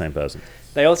exact same person.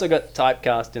 They also got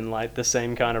typecast in like the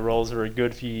same kind of roles for a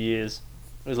good few years.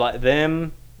 It was like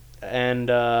them and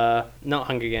not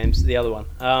Hunger Games, the other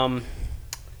one.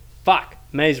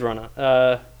 Maze Runner.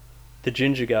 The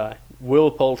ginger guy, Will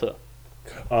Poulter.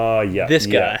 Yeah. This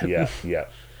guy. Yeah.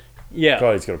 Yeah.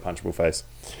 God, he's got a punchable face.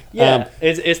 Yeah,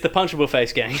 it's the punchable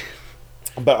face gang.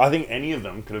 But I think any of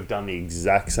them could have done the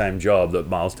exact same job that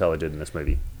Miles Teller did in this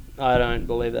movie. I don't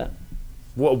believe that.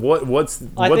 What's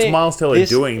Miles Teller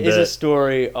doing? This is a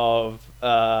story of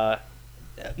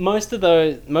most of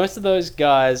those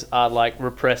guys are like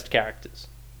repressed characters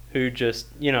who just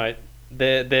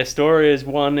their story is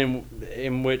one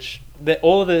in which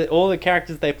all the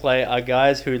characters they play are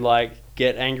guys who like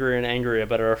get angrier and angrier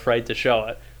but are afraid to show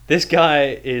it. This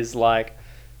guy is like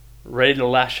ready to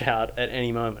lash out at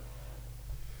any moment.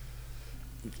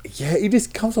 Yeah, he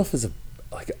just comes off as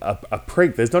a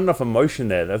prick. There's not enough emotion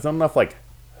there. There's not enough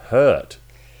hurt.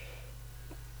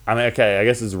 I mean, okay, I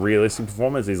guess it's a realistic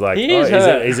performance. He's like, he's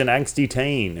an angsty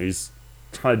teen who's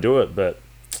trying to do it, but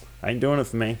Ain't doing it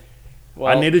for me.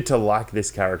 Well, I needed to like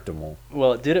this character more.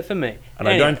 Well, it did it for me. And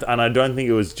I don't think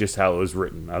it was just how it was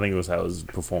written. I think it was how it was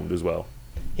performed as well.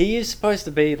 He is supposed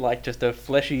to be like just a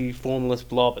fleshy, formless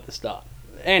blob at the start.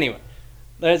 Anyway,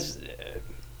 there's.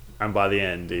 And by the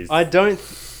end, he's... I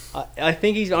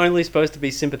think he's only supposed to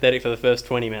be sympathetic for the first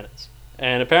 20 minutes.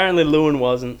 And apparently Lewin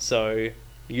wasn't, so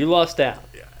you lost out.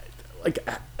 Like,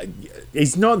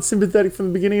 he's not sympathetic from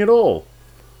the beginning at all.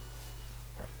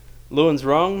 Lewin's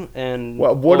wrong, and...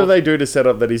 Well, what do they do to set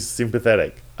up that he's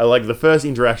sympathetic? Like, the first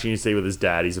interaction you see with his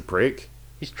dad, he's a prick.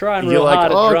 He's trying You're real like,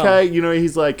 hard at oh, drum. okay, you know,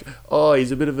 he's like, oh,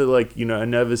 he's a bit of a, like, you know, a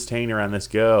nervous teen around this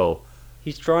girl.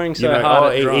 He's trying so You know,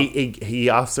 hard at drum. he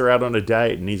asks her out on a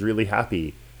date and he's really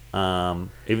happy. Even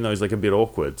though he's like a bit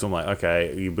awkward. So I'm like,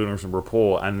 okay, you're building some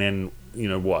rapport. And then, you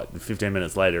know what, 15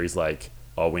 minutes later, he's like,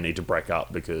 oh, we need to break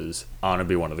up because I want to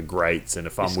be one of the greats. And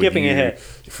if I'm with you... skipping ahead.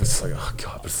 It's like, oh,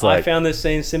 God. It's I like, found this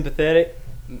scene sympathetic.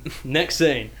 Next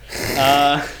scene.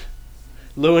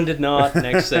 Lewin did not.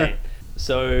 Next scene.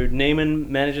 So Neiman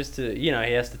manages to, you know,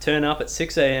 he has to turn up at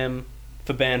 6 a.m.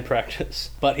 for band practice.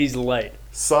 But he's late.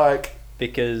 Psych.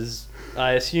 Because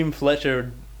I assume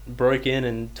Fletcher broke in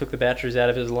and took the batteries out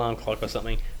of his alarm clock or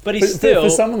something. But he's still... For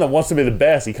someone that wants to be the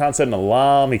best, he can't set an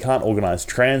alarm, he can't organise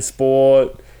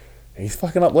transport. He's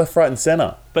fucking up left, right and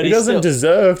centre. But he doesn't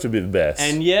deserve to be the best.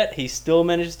 And yet, he still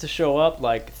manages to show up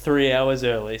like 3 hours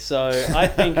early. So I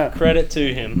think credit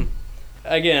to him.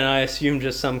 Again, I assume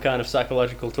just some kind of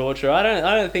psychological torture. I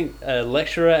don't think a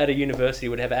lecturer at a university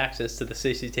would have access to the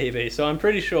CCTV. So I'm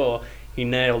pretty sure he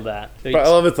nailed that. But I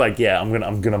love it's like, yeah,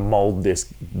 I'm gonna mold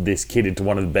this kid into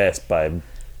one of the best by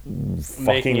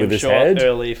fucking with his show head up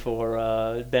early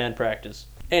for band practice.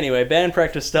 Anyway, band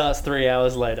practice starts 3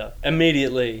 hours later.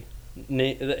 Immediately,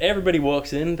 everybody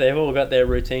walks in. They've all got their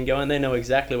routine going. They know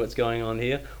exactly what's going on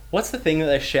here. What's the thing that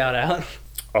they shout out?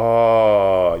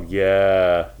 Oh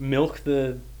yeah, Milk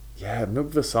the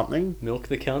something. Milk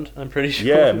the cunt. I'm pretty sure.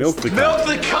 Yeah, milk the cunt. Milk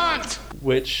the cunt!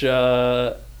 Which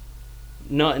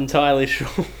not entirely sure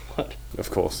what. Of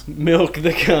course. Milk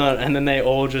the cunt, and then they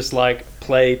all just like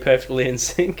play perfectly in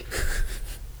sync.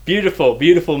 Beautiful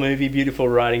movie, beautiful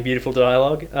writing, beautiful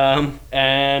dialogue.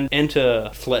 And enter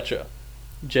Fletcher,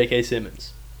 J.K.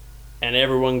 Simmons, and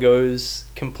everyone goes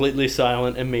completely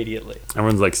silent immediately.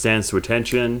 Everyone's like stands to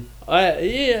attention.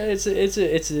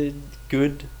 It's a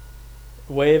good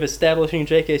way of establishing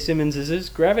J.K. Simmons as his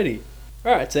gravity.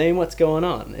 All right, team, what's going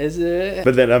on?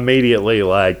 But then immediately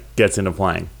like gets into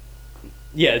playing.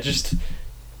 Yeah, just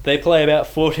they play about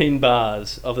 14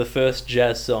 bars of the first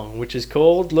jazz song, which is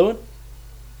called Lewin.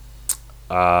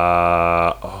 Do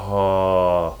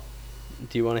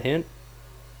you want a hint?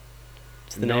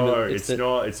 It's the name of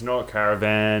it's not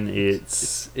Caravan.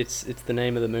 It's the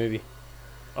name of the movie.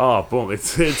 Oh, boom!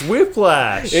 It's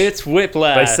Whiplash. It's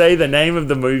Whiplash. They say the name of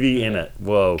the movie in it.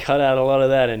 Whoa! Cut out a lot of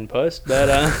that in post,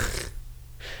 but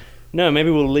no,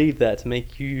 maybe we'll leave that to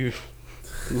make you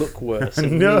look worse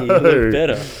and No. me look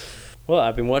better. Well,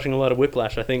 I've been watching a lot of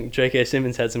Whiplash. I think J.K.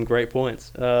 Simmons had some great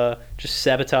points. Just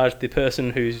sabotage the person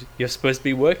who's you're supposed to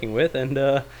be working with, and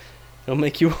it'll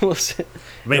make you all.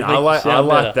 I mean, I like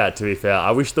that. To be fair,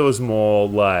 I wish there was more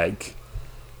like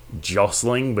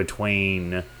jostling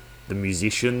between the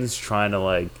musicians trying to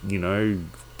like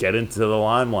get into the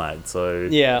limelight. So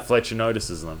yeah, Fletcher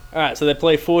notices them. All right, so they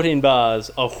play 14 bars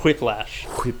of Whiplash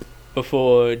Whip.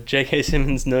 before J.K.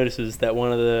 Simmons notices that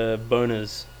one of the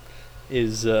boners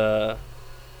is out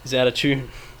of tune.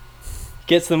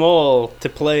 Gets them all to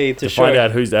play to find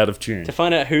out who's out of tune. To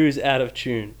find out who's out of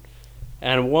tune.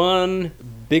 And one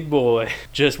big boy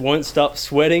just won't stop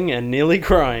sweating and nearly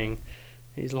crying.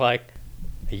 He's like,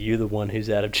 "Are you the one who's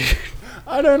out of tune?"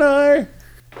 I don't know.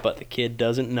 But the kid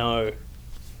doesn't know.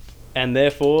 And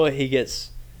therefore he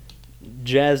gets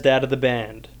jazzed out of the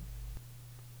band.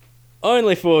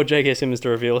 Only for J.K. Simmons to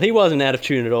reveal he wasn't out of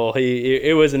tune at all.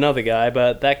 It was another guy,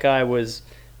 but that guy was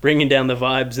bringing down the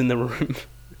vibes in the room.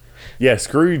 Yeah,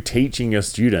 screw teaching your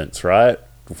students, right?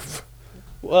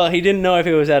 Well, he didn't know if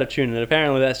he was out of tune, and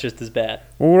apparently that's just as bad.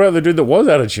 Well, what about the dude that was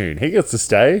out of tune? He gets to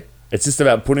stay. It's just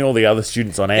about putting all the other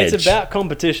students on edge. It's about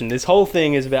competition. This whole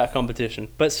thing is about competition.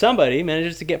 But somebody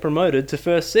manages to get promoted to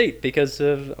first seat because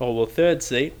of, third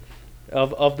seat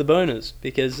of the boners,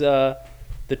 because the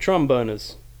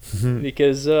tromboners.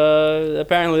 Because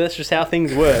apparently that's just how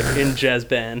things work in jazz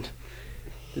band.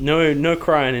 No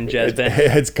crying in jazz band.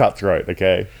 It's cutthroat,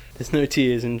 okay? There's no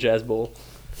tears in jazz ball.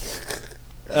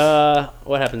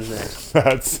 What happens next?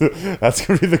 That's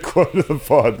gonna be the quote of the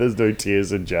pod. There's no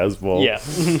tears in jazz ball. Yeah.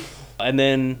 And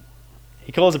then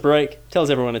he calls a break,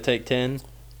 tells everyone to take 10,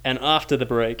 and after the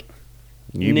break,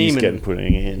 Newbie's Neiman. getting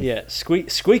putting in. Yeah, squeaker.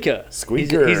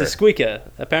 Squeaker. He's a squeaker.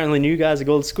 Apparently, new guys are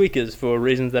called squeakers for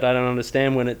reasons that I don't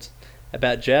understand when it's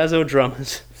about jazz or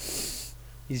drummers.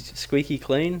 He's squeaky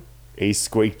clean. He's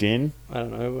squeaked in. I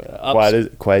don't know.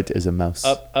 Quiet as a mouse.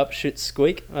 Up shit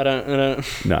squeak. I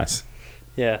don't. Nice.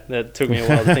 Yeah, that took me a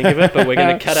while to think of it, but we're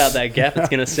going to cut out that gap. It's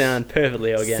going to sound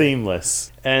perfectly organic.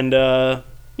 Seamless. And,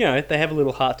 they have a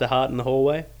little heart-to-heart in the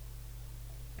hallway.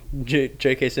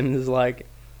 J.K. Simmons is like,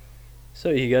 so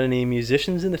you got any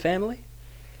musicians in the family?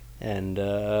 And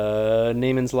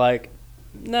Neiman's like,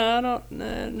 nah,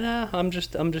 I'm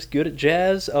just good at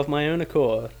jazz of my own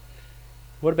accord.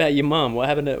 What about your mum? What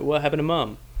happened to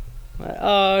mum?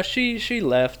 She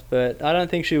left, but I don't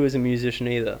think she was a musician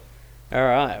either. All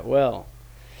right, well,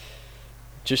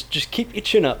 just keep your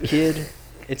chin up, kid.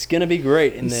 It's gonna be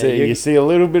great in there. You see a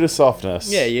little bit of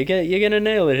softness. Yeah, you're gonna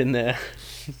nail it in there.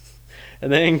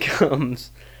 And then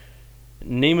comes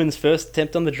Neiman's first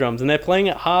attempt on the drums, and they're playing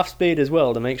at half speed as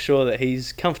well to make sure that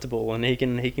he's comfortable and he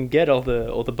can get all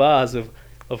the bars of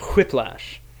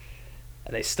Whiplash.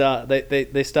 And they start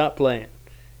playing,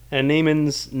 and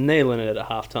Neiman's nailing it at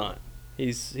halftime.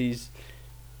 He's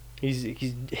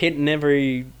hitting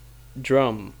every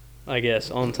drum, I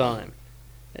guess, on time.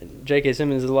 And J.K.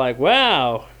 Simmons is like,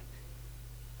 wow,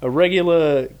 a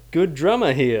regular good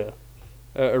drummer here,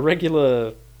 a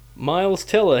regular Miles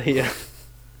Teller here.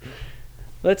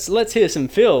 Let's hear some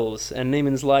fills. And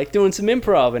Neiman's like doing some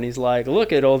improv, and he's like,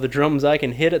 look at all the drums I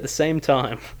can hit at the same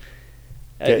time.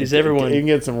 Is everyone? You can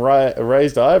get some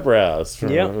raised eyebrows from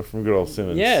good old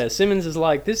Simmons. Yeah, Simmons is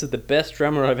like, this is the best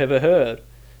drummer I've ever heard.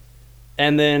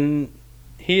 And then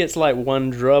he hits like one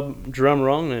drum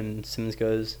wrong, and Simmons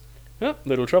goes, oh,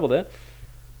 little trouble there.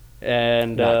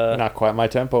 And not quite my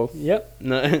tempo. Yep.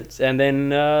 No, and then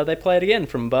they play it again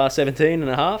from bar 17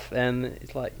 and a half, and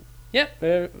it's like, not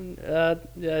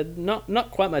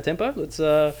quite my tempo.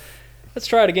 Let's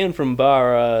try it again from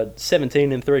bar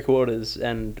 17 and 3/4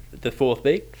 and the fourth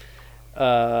beat.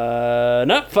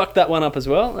 Nope, fucked that one up as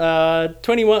well.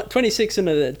 26 and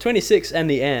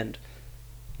the end.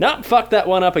 Nope, fuck that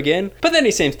one up again. But then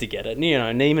he seems to get it. You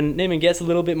know, Neiman gets a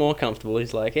little bit more comfortable.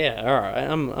 He's like, yeah, all right,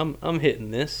 I'm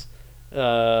hitting this.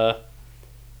 And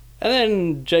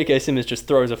then J.K. Simmons just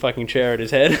throws a fucking chair at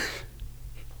his head.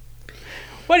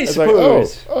 What do you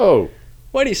suppose? Like,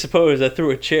 Why do you suppose I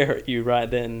threw a chair at you right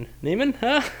then, Neiman?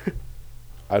 Huh?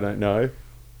 I don't know.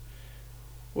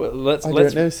 Well, let's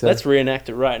reenact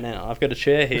it right now. I've got a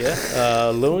chair here.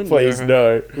 Lewin, please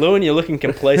no. Lewin, you're looking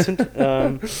complacent.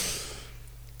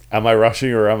 Am I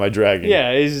rushing or am I dragging?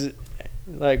 Yeah, he's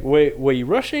like, were you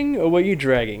rushing or were you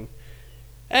dragging?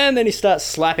 And then he starts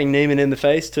slapping Neiman in the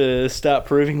face to start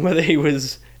proving whether he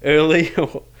was early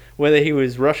or whether he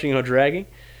was rushing or dragging.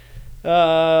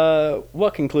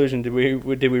 What conclusion did we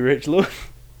reach, Lewin?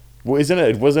 Well,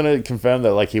 wasn't it confirmed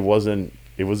that like he wasn't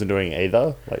doing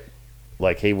either?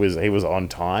 Like he was on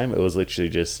time. It was literally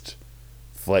just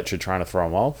Fletcher trying to throw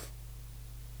him off.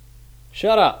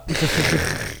 Shut up.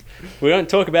 We don't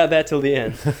talk about that till the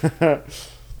end.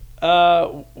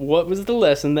 What was the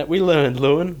lesson that we learned,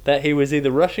 Lewin? That he was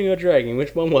either rushing or dragging.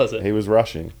 Which one was it? He was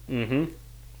rushing. Mm-hmm.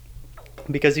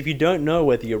 Because if you don't know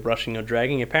whether you're rushing or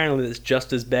dragging, apparently it's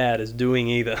just as bad as doing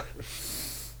either.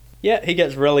 Yeah, he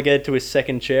gets relegated to his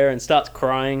second chair and starts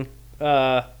crying.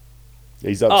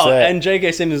 He's upset. Oh, and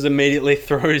J.K. Simmons immediately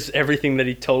throws everything that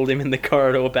he told him in the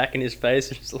corridor back in his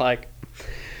face. It's like,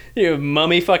 your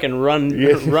mummy fucking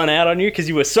run out on you because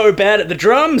you were so bad at the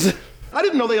drums. I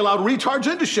didn't know they allowed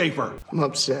retards into Schaefer. I'm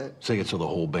upset. Say it so the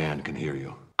whole band can hear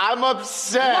you. I'm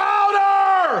upset.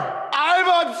 Louder!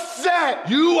 I'm upset.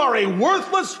 You are a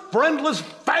worthless, friendless,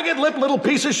 faggot-lipped little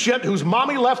piece of shit whose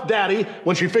mommy left daddy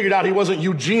when she figured out he wasn't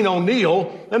Eugene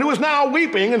O'Neill, and who is now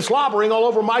weeping and slobbering all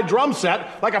over my drum set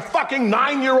like a fucking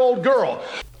 9-year-old girl.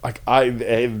 Like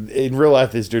in real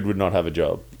life, this dude would not have a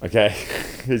job. Okay,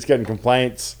 he's getting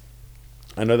complaints.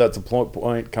 I know that's a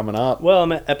point coming up.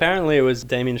 Well, apparently it was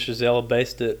Damien Chazelle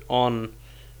based it on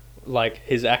like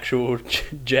his actual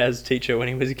jazz teacher when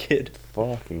he was a kid.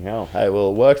 Fucking hell. Hey, well,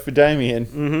 it worked for Damien.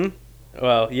 Mm-hmm.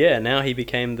 Well, yeah, now he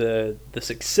became the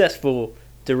successful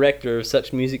director of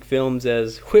such music films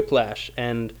as Whiplash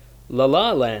and La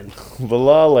La Land. La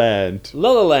La Land.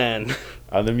 La La Land.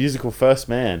 The musical First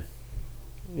Man.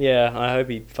 Yeah, I hope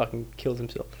he fucking kills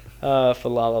himself for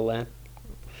La La Land.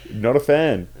 Not a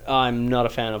fan. I'm not a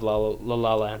fan of La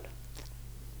La Land.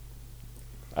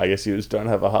 I guess you just don't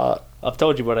have a heart. I've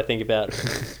told you what I think about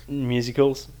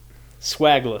musicals.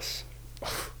 Swagless.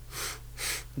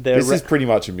 This is pretty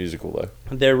much a musical, though.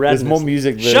 There's more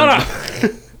music than... Shut up!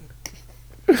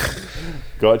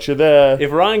 Gotcha there.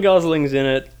 If Ryan Gosling's in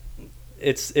it,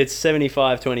 it's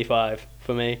 75-25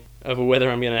 for me over whether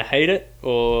I'm gonna hate it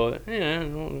or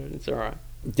it's all right.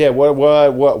 Yeah.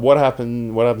 What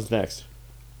happened? What happens next?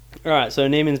 All right, so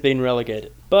Neiman's been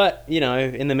relegated, but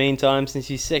in the meantime, since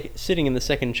he's sitting in the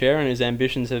second chair and his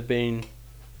ambitions have been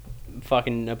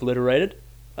fucking obliterated,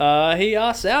 he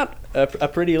asks out a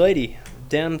pretty lady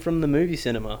down from the movie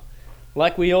cinema,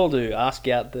 like we all do. Ask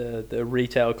out the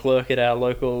retail clerk at our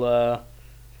local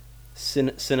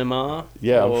cinema.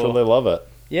 Yeah, I'm sure they love it.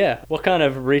 Yeah. What kind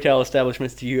of retail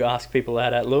establishments do you ask people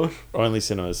out at, Lou? Only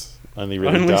cinemas. Only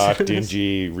really dark,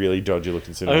 dingy, really dodgy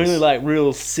looking cinemas. Only like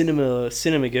real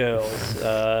cinema girls.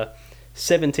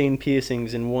 17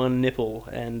 piercings in one nipple,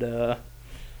 and I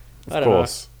don't know.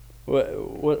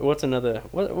 What's another?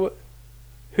 What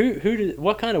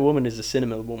kind of woman is a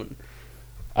cinema woman?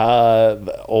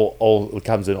 All it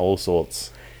comes in all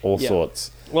sorts.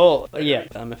 Sorts. Well, yeah,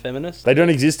 I'm a feminist. They don't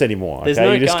exist anymore. There's okay?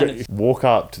 no You just kind of... walk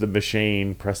up to the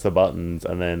machine, press the buttons,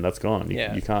 and then that's gone.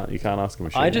 You can't ask a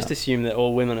machine. I just assume that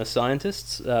all women are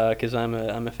scientists because I'm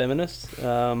a feminist.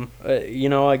 I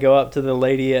go up to the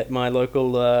lady at my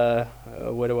local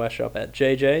where do I shop at?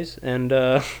 JJ's, and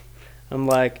I'm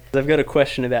like, I've got a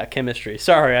question about chemistry.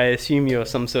 Sorry, I assume you're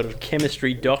some sort of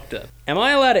chemistry doctor. Am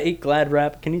I allowed to eat Glad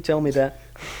wrap? Can you tell me that?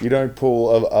 You don't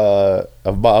pull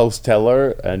a Miles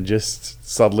Teller and just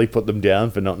suddenly put them down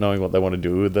for not knowing what they want to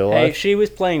do with their life. Hey, she was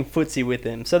playing footsie with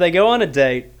him, so they go on a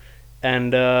date,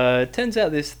 and it turns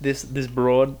out this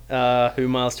broad who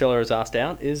Miles Teller has asked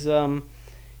out is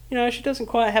she doesn't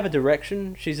quite have a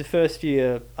direction. She's a first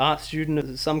year art student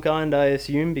of some kind, I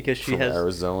assume, because she has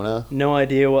Arizona. No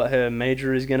idea what her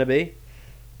major is going to be,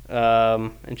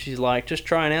 and she's like just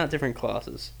trying out different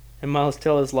classes. And Miles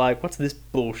Teller's like, "What's this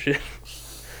bullshit?"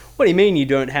 What do you mean you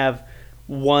don't have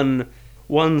one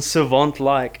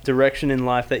savant-like direction in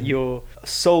life that you're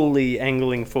solely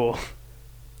angling for?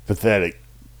 Pathetic.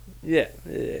 Yeah,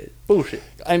 bullshit.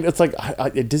 And it's like,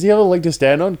 does he have a leg to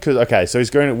stand on? Because so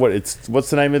he's going to what's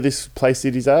the name of this place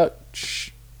that he's at?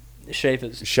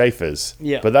 Schaefer's.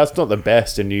 Yeah. But that's not the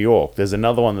best in New York. There's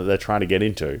another one that they're trying to get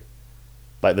into.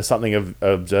 Like there's something of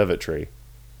observatory.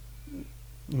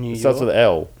 New It starts York? with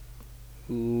L.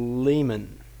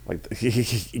 Lehman.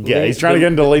 He's trying to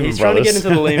get into Lehman Brothers. He's trying to get into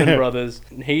the Lehman Brothers.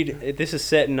 This is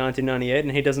set in 1998,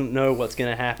 and he doesn't know what's going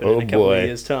to happen in a couple of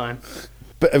years' time.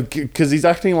 But because he's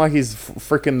acting like he's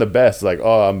freaking the best, like,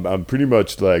 oh, I'm pretty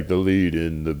much like the lead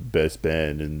in the best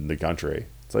band in the country.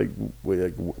 It's like,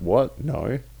 what?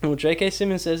 No. Well, J.K.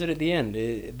 Simmons says it at the end.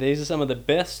 These are some of the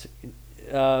best.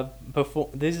 These are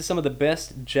some of the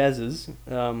best jazzes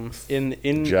in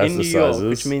New York,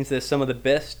 which means there's some of the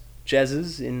best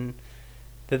jazzes in.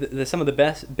 There's some of the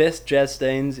best jazz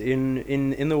stains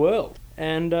in the world,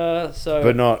 and so.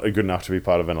 But not good enough to be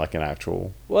part of an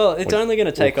actual. Well, it's only going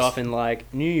to take off in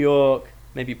like New York,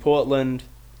 maybe Portland,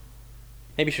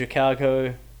 maybe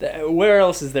Chicago. Where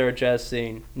else is there a jazz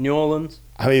scene? New Orleans.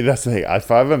 I mean, that's the thing.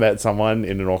 If I ever met someone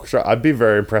in an orchestra, I'd be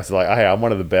very impressed. Like, hey, I'm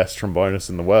one of the best trombonists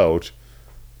in the world.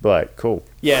 But like, cool.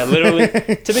 Yeah, literally.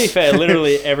 To be fair,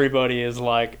 literally everybody is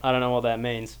like, I don't know what that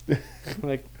means.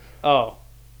 Like, oh.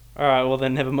 All right, well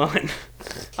then never mind.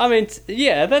 I mean,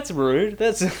 yeah, that's rude.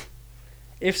 That's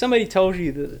if somebody told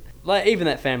you that, like, even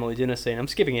that family dinner scene. I'm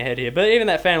skipping ahead here, but even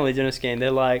that family dinner scene,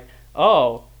 they're like,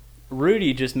 "Oh,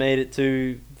 Rudy just made it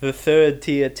to the third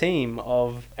tier team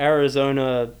of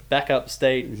Arizona backup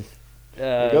state." He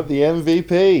got the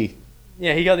MVP.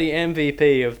 Yeah, he got the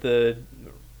MVP of the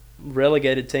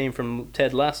relegated team from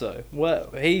Ted Lasso. Well,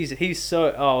 he's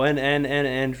so and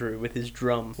Andrew with his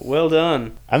drum. Well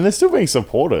done. And they're still being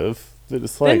supportive. They're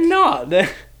just like they're not.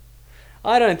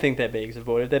 I don't think they're being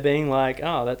supportive. They're being like,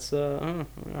 oh, that's all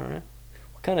right.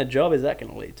 What kind of job is that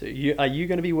going to lead to? Are you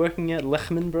going to be working at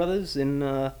Lehman Brothers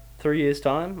in 3 years'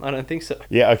 time? I don't think so.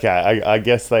 Yeah, okay. I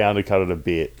guess they undercut it a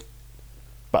bit,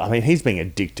 but I mean, he's being a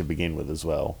dick to begin with as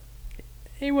well.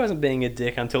 He wasn't being a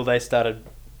dick until they started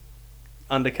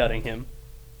undercutting him.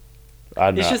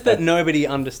 It's just that nobody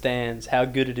understands how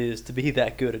good it is to be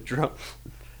that good at drum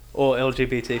or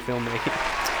LGBT filmmaking.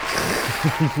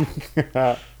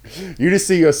 You just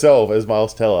see yourself as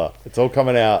Miles Teller. It's all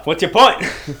coming out. What's your point?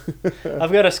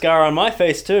 I've got a scar on my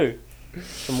face too,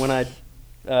 from when I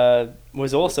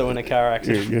was also in a car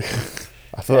accident.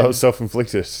 I thought that was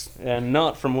self-inflicted. And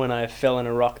not from when I fell in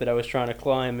a rock that I was trying to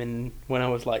climb in when I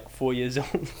was like 4 years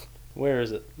old. Where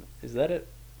is it? Is that it?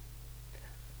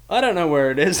 I don't know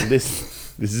where it is.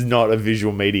 This is not a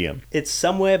visual medium. It's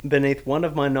somewhere beneath one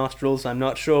of my nostrils. I'm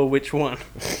not sure which one.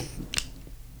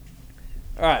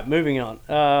 All right, moving on.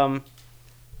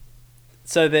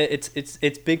 So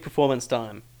it's big performance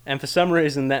time. And for some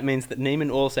reason, that means that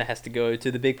Neiman also has to go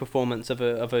to the big performance of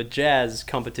a jazz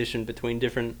competition between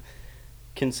different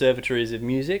conservatories of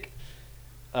music.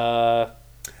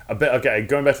 Okay,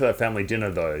 going back to that family dinner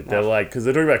though, they're like, because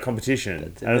they're talking about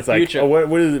competition, and it's like, future. oh,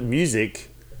 what is it? Music?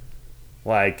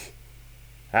 Like,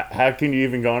 how can you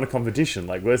even go on a competition?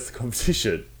 Like, where's the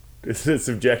competition? Is it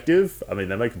subjective? I mean,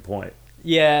 they make a point.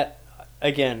 Yeah,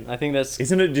 again, I think that's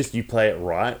Isn't it just you play it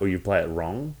right or you play it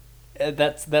wrong?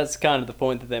 that's kind of the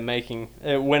point that they're making.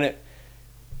 When it,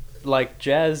 like,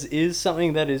 jazz is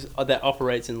something that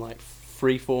operates in like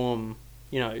free form.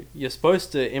 You know, you're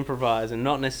supposed to improvise and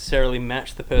not necessarily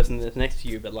match the person that's next to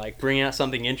you, but like bring out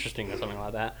something interesting or something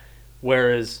like that.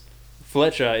 Whereas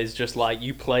Fletcher is just like,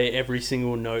 you play every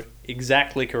single note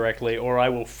exactly correctly or I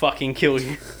will fucking kill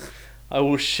you. I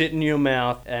will shit in your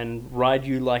mouth and ride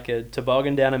you like a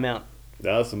toboggan down a mountain.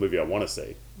 That's the movie I want to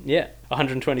see. Yeah,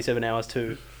 127 Hours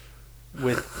too,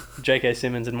 with J.K.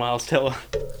 Simmons and Miles Teller.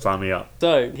 Sign me up.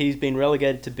 So, he's been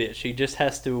relegated to bitch. He just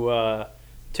has to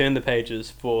turn the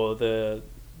pages for the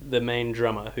main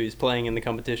drummer who's playing in the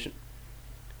competition.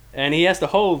 And he has to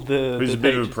hold the Who's the a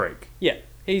bit pages. of a prick. Yeah,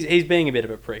 he's being a bit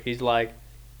of a prick. He's like,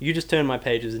 you just turn my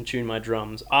pages and tune my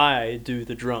drums. I do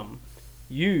the drum.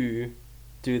 You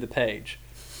do the page.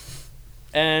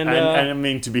 And I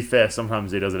mean, to be fair,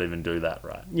 sometimes he doesn't even do that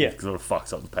right. Yeah. He sort of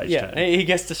fucks up the page yeah, turn. he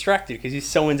gets distracted because he's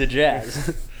so into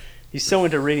jazz. He's so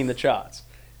into reading the charts.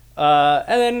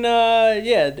 And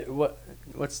then,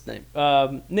 what's his name?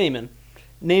 Neiman.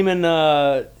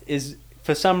 Neiman is,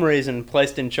 for some reason,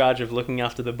 placed in charge of looking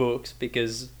after the books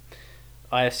because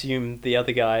I assume the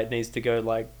other guy needs to go,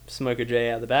 like, smoke a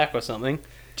J out the back or something.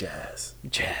 Jazz.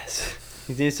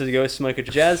 He needs to go smoke a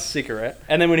jazz cigarette.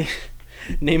 And then when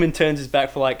Neiman turns his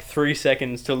back for, like, 3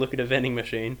 seconds to look at a vending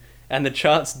machine, and the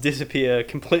charts disappear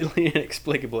completely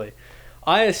inexplicably.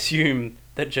 I assume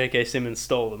that J.K. Simmons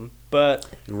stole them, but...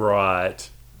 Right.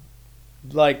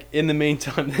 Like, in the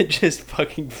meantime, they just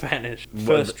fucking vanished.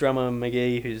 First drummer,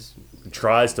 McGee, who's...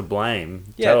 Tries to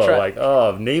blame. Yeah, Tell her, like,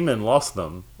 oh, Neiman lost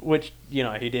them. Which, you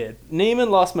know, he did. Neiman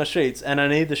lost my sheets, and I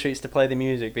need the sheets to play the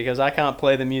music, because I can't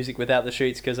play the music without the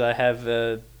sheets, because I have...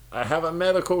 I have a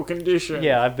medical condition.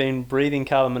 Yeah, I've been breathing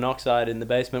carbon monoxide in the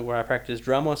basement where I practice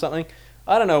drum or something.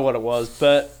 I don't know what it was,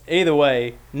 but either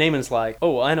way, Neiman's like,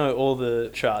 oh, I know all the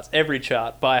charts, every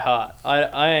chart by heart.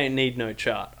 I ain't need no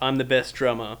chart. I'm the best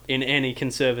drummer in any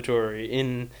conservatory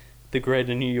in the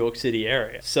greater New York City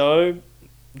area. So,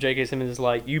 J.K. Simmons is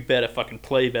like, you better fucking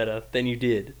play better than you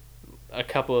did a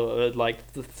couple of,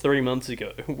 3 months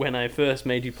ago when I first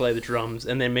made you play the drums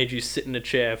and then made you sit in a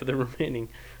chair for the remaining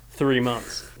 3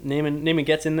 months. Neiman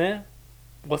gets in there.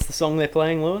 What's the song they're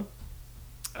playing, Lewin?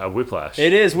 Whiplash.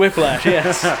 It is Whiplash,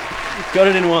 yes. Got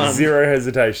it in one. Zero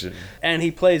hesitation. And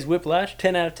he plays Whiplash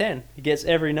 10 out of 10. He gets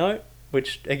every note,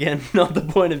 which, again, not the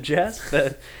point of jazz,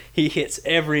 but he hits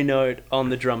every note on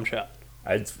the drum chart.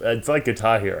 It's like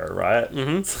Guitar Hero, right?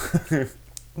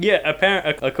 Mm-hmm.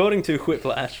 Yeah, according to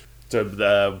Whiplash. So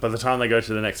by the time they go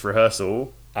to the next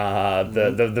rehearsal,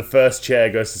 the first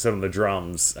chair goes to sit on the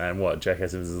drums, and J.K.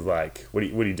 Simmons is like, what are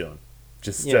you doing?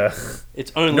 Just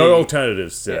it's only no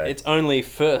alternatives today. Yeah, it's only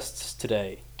firsts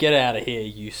today. Get out of here,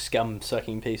 you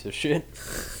scum-sucking piece of shit.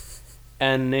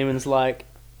 And Neiman's like,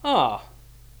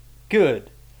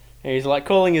 good. And he's like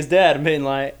calling his dad and being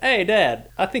like, hey Dad,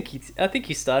 I think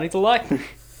he's starting to like me.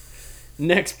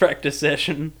 Next practice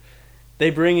session,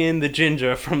 they bring in the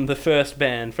ginger from the first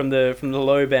band, from the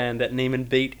low band that Neiman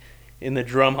beat in the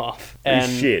drum off.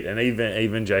 He's shit, and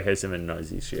even J.K. Simmons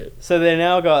knows he's shit. So they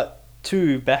now got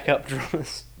 2 backup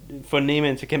drummers for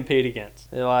Neiman to compete against.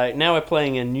 They're like, now we're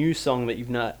playing a new song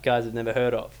that guys have never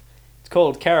heard of. It's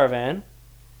called Caravan,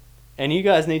 and you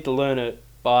guys need to learn it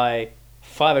by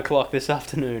 5 o'clock this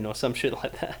afternoon or some shit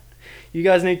like that. You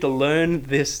guys need to learn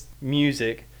this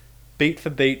music, beat for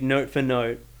beat, note for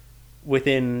note,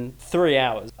 within 3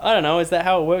 hours. I don't know, is that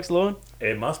how it works, Lorne?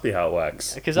 It must be how it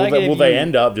works. Will they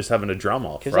end up just having a drum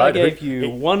off, Because right? I gave you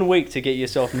 1 week to get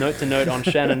yourself note to note on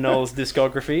Shannon Knoll's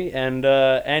discography, and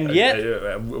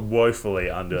yet... woefully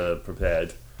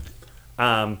underprepared.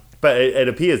 But it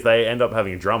appears they end up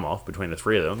having a drum off between the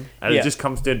 3 of them, and it just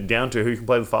comes down to who can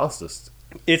play the fastest.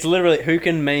 It's literally who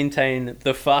can maintain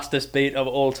the fastest beat of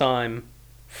all time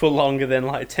for longer than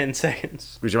 10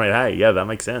 seconds. Which, I mean, hey, yeah, that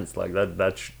makes sense.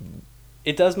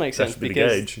 It does make sense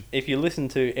because if you listen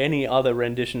to any other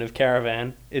rendition of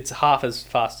Caravan, it's half as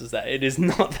fast as that. It is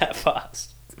not that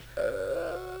fast.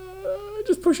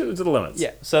 Just push it to the limits.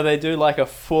 Yeah, so they do a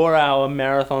 4-hour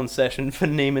marathon session for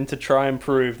Neiman to try and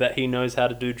prove that he knows how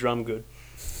to do drum good.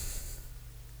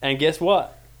 And guess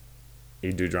what?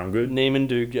 He do drum good? Neiman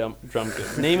do drum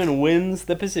good. Neiman wins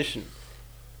the position.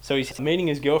 So he's meeting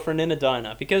his girlfriend in a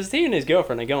diner because he and his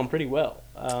girlfriend are going pretty well.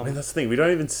 I mean, that's the thing. We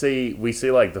don't even see. We see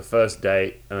like the first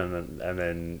date and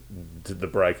then the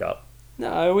breakup.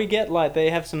 No, we get like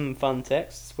they have some fun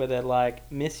texts where they're like,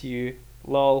 "Miss you,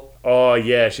 lol," Oh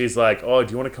yeah, she's like, "Oh,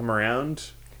 do you want to come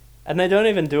around?" and they don't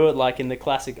even do it like in the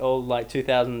classic old like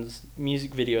 2000s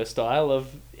music video style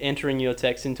of entering your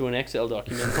text into an Excel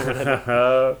document or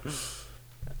whatever,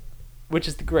 which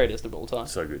is the greatest of all time.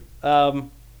 So good.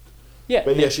 Yeah,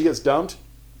 But yeah, she gets dumped.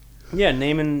 yeah.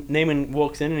 Neiman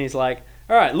walks in and he's like,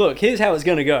 "All right, look, here's how it's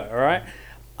gonna go. All right,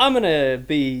 I'm gonna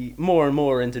be more and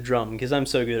more into drum because I'm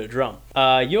so good at drum.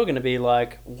 You're gonna be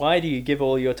like, why do you give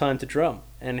all your time to drum?"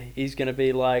 And he's gonna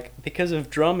be like, because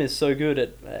of drum is so good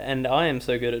at, and I am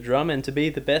so good at drum, and to be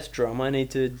the best drum, I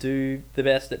need to do the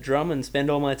best at drum and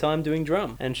spend all my time doing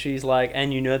drum. And she's like,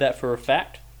 and you know that for a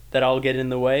fact that I'll get in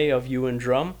the way of you and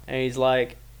drum. And he's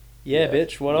like, yeah,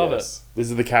 bitch, what of it? Yes.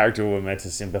 This is the character we're meant to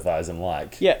sympathize and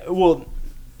like. Yeah, well,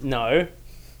 no.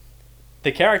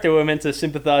 The character we're meant to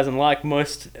sympathise and like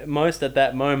most at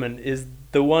that moment is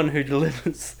the one who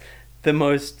delivers the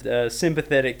most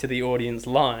sympathetic to the audience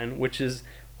line, which is,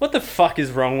 "What the fuck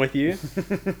is wrong with you?"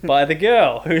 by the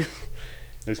girl who...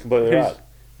 It's completely right.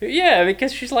 Yeah,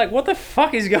 because she's like, "What the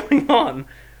fuck is going on?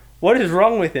 What is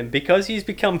wrong with him?" Because he's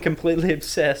become completely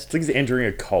obsessed. It's like he's entering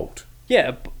a cult.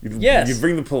 Yeah, yes. You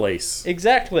bring the police.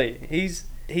 Exactly.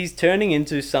 He's turning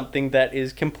into something that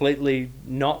is completely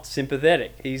not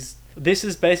sympathetic. This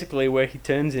is basically where he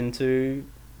turns into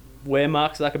where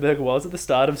Mark Zuckerberg was at the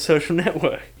start of Social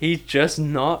Network. He's just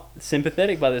not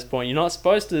sympathetic by this point. You're not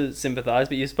supposed to sympathize,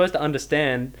 but you're supposed to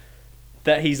understand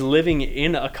that he's living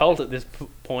in a cult at this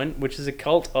point, which is a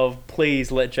cult of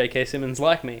please let J.K. Simmons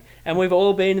like me. And we've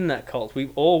all been in that cult.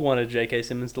 We've all wanted J.K.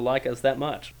 Simmons to like us that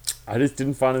much. I just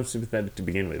didn't find him sympathetic to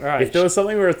begin with. Right. If there was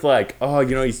something where it's like, oh,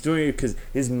 you know, he's doing it because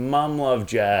his mum loved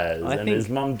jazz, and his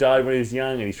mum died when he was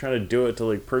young, and he's trying to do it to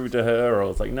like prove it to her,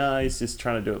 or it's like, no, he's just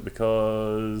trying to do it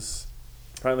because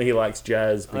apparently he likes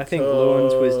jazz. I think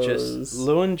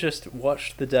Lewin just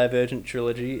watched the Divergent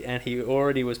trilogy, and he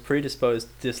already was predisposed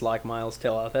to dislike Miles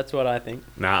Teller. That's what I think.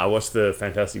 Nah, I watched the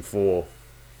Fantastic Four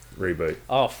reboot.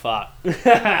 Oh fuck.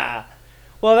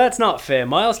 Well, that's not fair.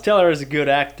 Miles Teller is a good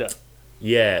actor.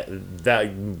 Yeah,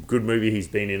 that good movie he's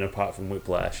been in apart from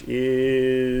Whiplash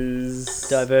is...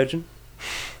 Divergent.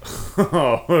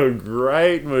 Oh,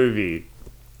 great movie.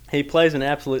 He plays an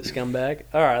absolute scumbag.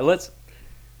 Alright, let's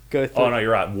go through... Oh, no,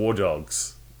 you're right. War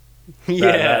Dogs.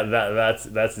 Yeah.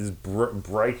 That's his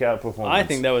breakout performance. I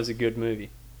think that was a good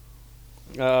movie.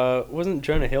 Wasn't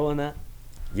Jonah Hill in that?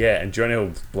 Yeah, and Jonah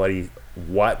Hill bloody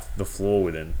wiped the floor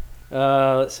with him.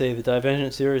 Let's see, the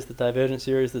Divergent series,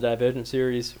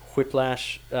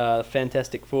 Whiplash,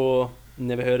 Fantastic Four.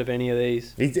 Never heard of any of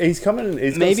these. He's coming.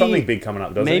 He's got something big coming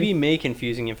up, doesn't he? Maybe me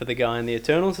confusing him for the guy in the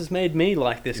Eternals has made me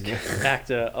like this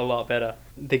actor a lot better.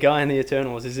 The guy in the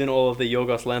Eternals is in all of the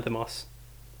Yorgos Lanthimos.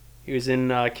 He was in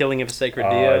Killing of a Sacred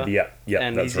Deer. Yeah,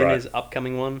 and that's he's right. in his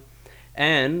upcoming one.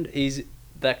 And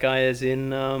that guy is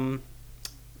in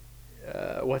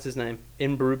what's his name?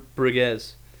 In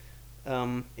Bruges.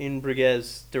 In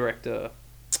Bruges director.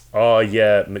 Oh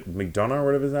yeah, McDonough or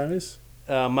whatever his name is.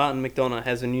 Martin McDonough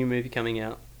has a new movie coming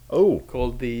out Oh,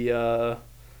 called the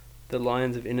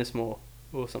Lions of Innismore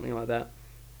or something like that.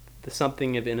 The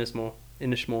something of Innismore.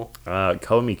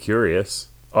 Color Me Curious.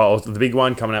 Oh, the big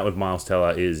one coming out with Miles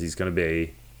Teller is he's going to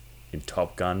be in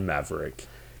Top Gun Maverick.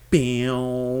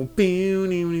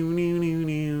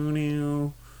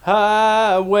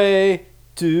 Highway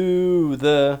to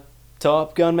the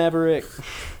Top Gun Maverick.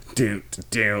 Do.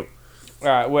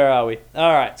 Alright, where are we?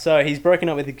 Alright, so he's broken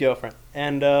up with his girlfriend.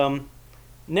 And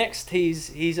next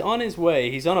he's on his way.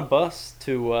 He's on a bus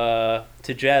to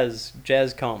Jazz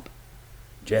Comp.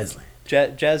 Jazzland.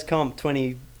 Jazz Comp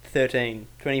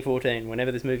 2014,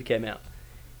 whenever this movie came out.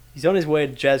 He's on his way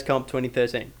to Jazz Comp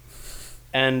 2013.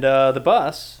 And the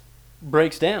bus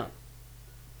breaks down.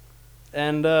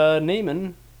 And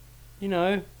Neiman, you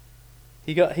know,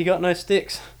 he got no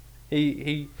sticks.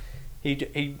 He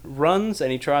runs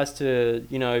and he tries to,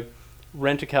 you know,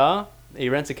 rent a car. He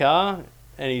rents a car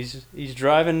and he's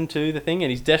driving to the thing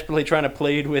and he's desperately trying to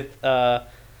plead with the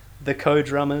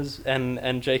co-drummers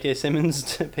and J.K. Simmons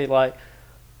to be like,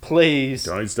 please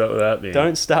Don't start without me.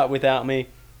 don't start without me.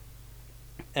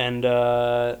 And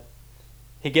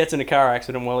he gets in a car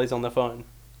accident while he's on the phone.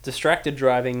 Distracted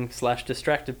driving /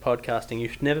 distracted podcasting. You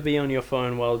should never be on your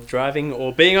phone while driving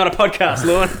or being on a podcast,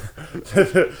 Lewin.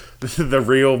 The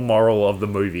real moral of the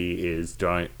movie is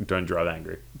don't drive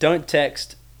angry. Don't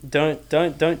text. Don't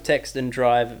text and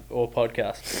drive or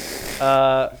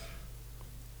podcast.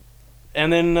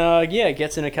 And then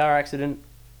gets in a car accident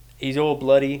He's all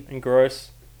bloody and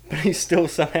gross, but he still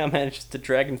somehow manages to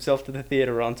drag himself to the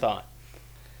theatre on time.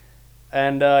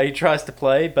 And he tries to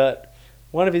play, but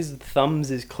one of his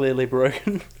thumbs is clearly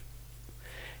broken.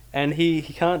 And he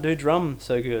can't do drum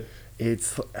so good.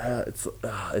 It's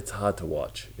hard to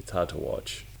watch. It's hard to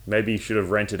watch. Maybe you should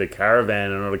have rented a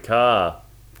caravan and not a car.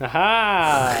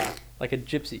 Aha! Like a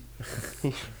gypsy.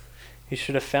 He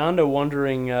should have found a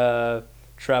wandering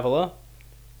traveller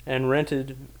and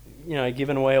rented,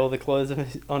 given away all the clothes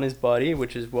on his body,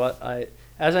 which is what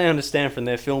as I understand from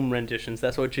their film renditions,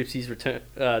 that's what gypsies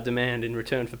demand in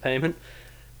return for payment.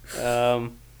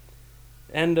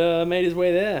 And made his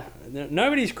way there.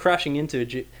 Nobody's crashing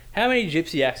into how many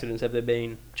gypsy accidents have there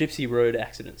been? Gypsy road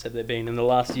accidents have there been in the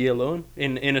last year, Lorne?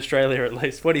 In Australia, at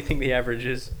least. What do you think the average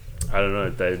is? I don't know.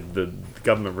 The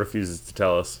government refuses to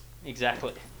tell us.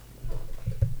 Exactly.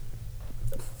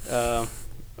 I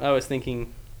was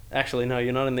thinking, actually, no,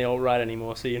 you're not in the alt-right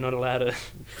anymore, so you're not allowed to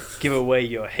give away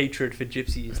your hatred for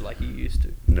gypsies like you used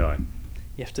to. No.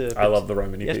 You have to. I love the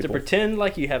Romani people. You have to pretend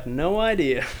like you have no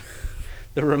idea.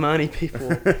 The Romani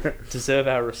people deserve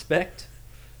our respect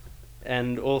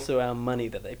and also our money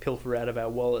that they pilfer out of our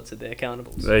wallets at their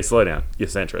carnivals. They slow down. You're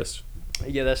centrist.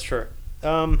 Yeah, that's true.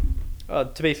 To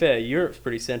be fair, Europe's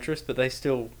pretty centrist, but they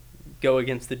still go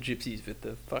against the gypsies with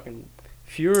the fucking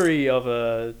fury of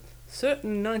a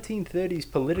certain 1930s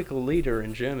political leader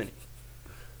in Germany.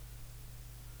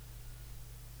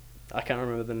 I can't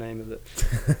remember the name of it.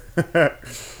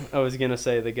 I was going to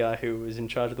say the guy who was in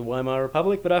charge of the Weimar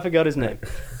Republic, but I forgot his name.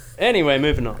 Anyway,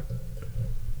 moving on.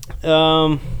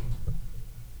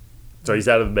 So he's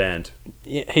out of the band.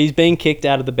 Yeah, he's being kicked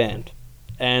out of the band.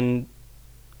 And,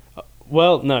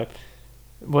 well, no.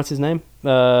 What's his name?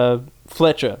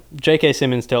 Fletcher. J.K.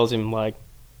 Simmons tells him, like,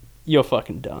 you're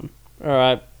fucking done.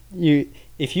 Alright?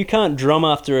 If you can't drum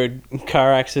after a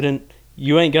car accident,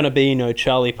 you ain't going to be no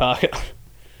Charlie Parker.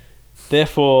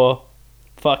 Therefore,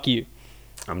 fuck you.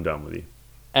 I'm done with you.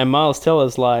 And Miles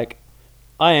Teller's like,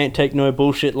 I ain't take no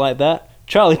bullshit like that.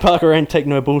 Charlie Parker ain't take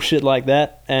no bullshit like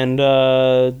that. And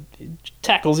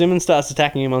tackles him and starts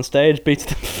attacking him on stage, beats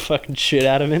the fucking shit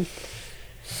out of him.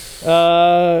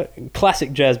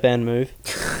 Classic jazz band move.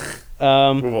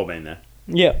 We've all been there.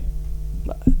 Yeah.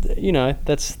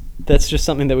 That's just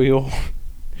something that we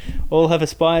all have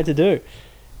aspired to do.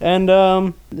 And,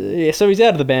 so he's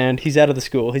out of the band, he's out of the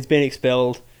school, he's been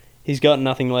expelled, he's got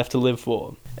nothing left to live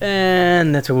for.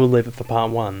 And that's where we'll leave it for part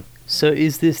one. So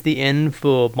is this the end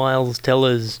for Miles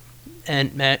Teller's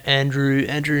Andrew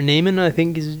Neiman, I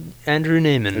think is Andrew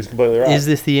Neiman. That's completely right. Is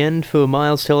this the end for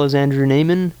Miles Teller's Andrew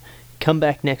Neiman? Come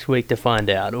back next week to find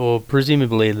out, or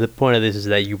presumably the point of this is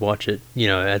that you watch it,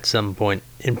 at some point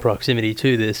in proximity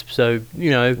to this. So,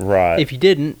 right. If you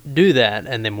didn't, do that,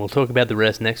 and then we'll talk about the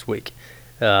rest next week.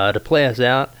 To play us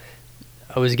out,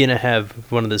 I was going to have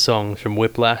one of the songs from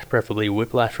Whiplash, preferably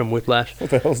Whiplash from Whiplash.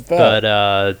 What the hell's that?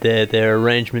 But they're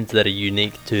arrangements that are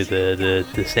unique to the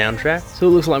soundtrack. So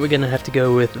it looks like we're going to have to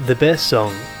go with the best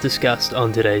song discussed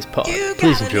on today's pod.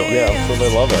 Please enjoy. Yeah, I'm sure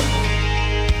they love it.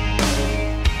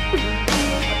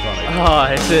 Oh,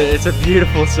 it's a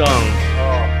beautiful song.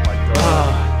 Oh my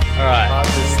god. Alright. Heart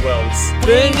just swells.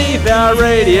 Beneath our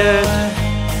radiant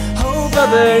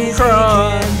Southern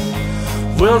Cross,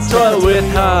 we'll toil with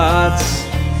hearts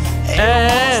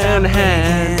and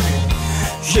hands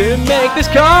to make this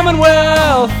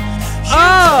Commonwealth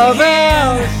of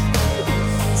ours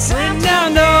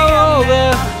renowned all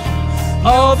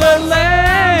the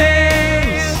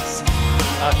lands.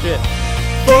 Oh shit.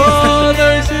 For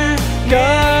those who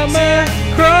come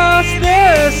across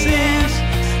the seas,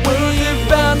 will you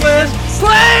boundless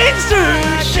plains to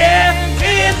share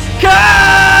its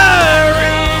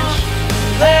courage?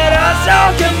 Let us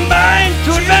all combine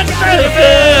to advance Australia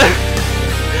fair.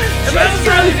 Advance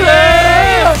Australia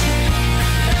fair.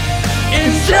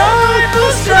 In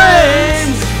joyful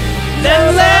strains,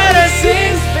 then let us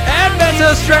sing Advance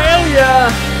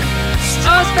Australia.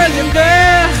 Australian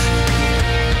fair.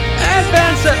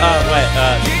 Advance.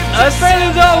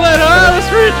 Australians all let us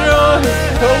rejoice,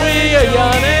 for we are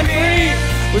young and free,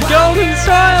 with golden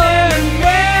soil and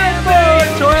wherefore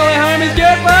toil at home is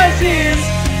good by seas.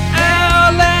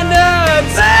 Our land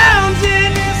abounds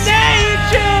in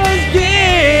nature's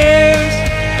gifts,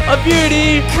 a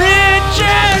beauty rich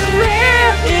and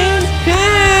rare in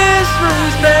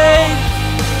history's page,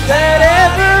 that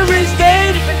every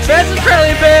stage Advance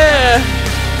Australia fair.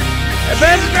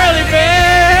 Advance Australia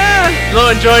fair.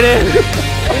 Lord, join in.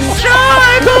 In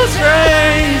joyful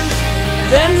strains,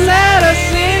 then let us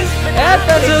sing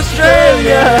Advance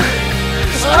Australia.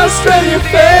 Australia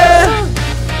fair.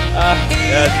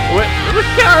 With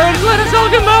Karen, let us all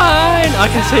combine. I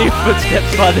can see your footsteps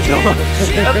by the door.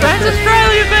 Advance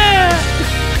Australia Fair!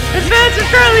 Advance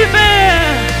Australia Fair!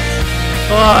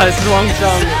 Oh, it's a long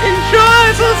song. In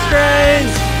joyful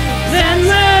strains, then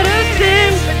let us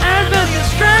sing Advance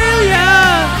Australia!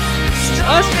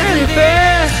 Australia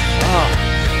Fair!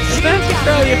 Oh, Advance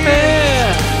Australia Fair!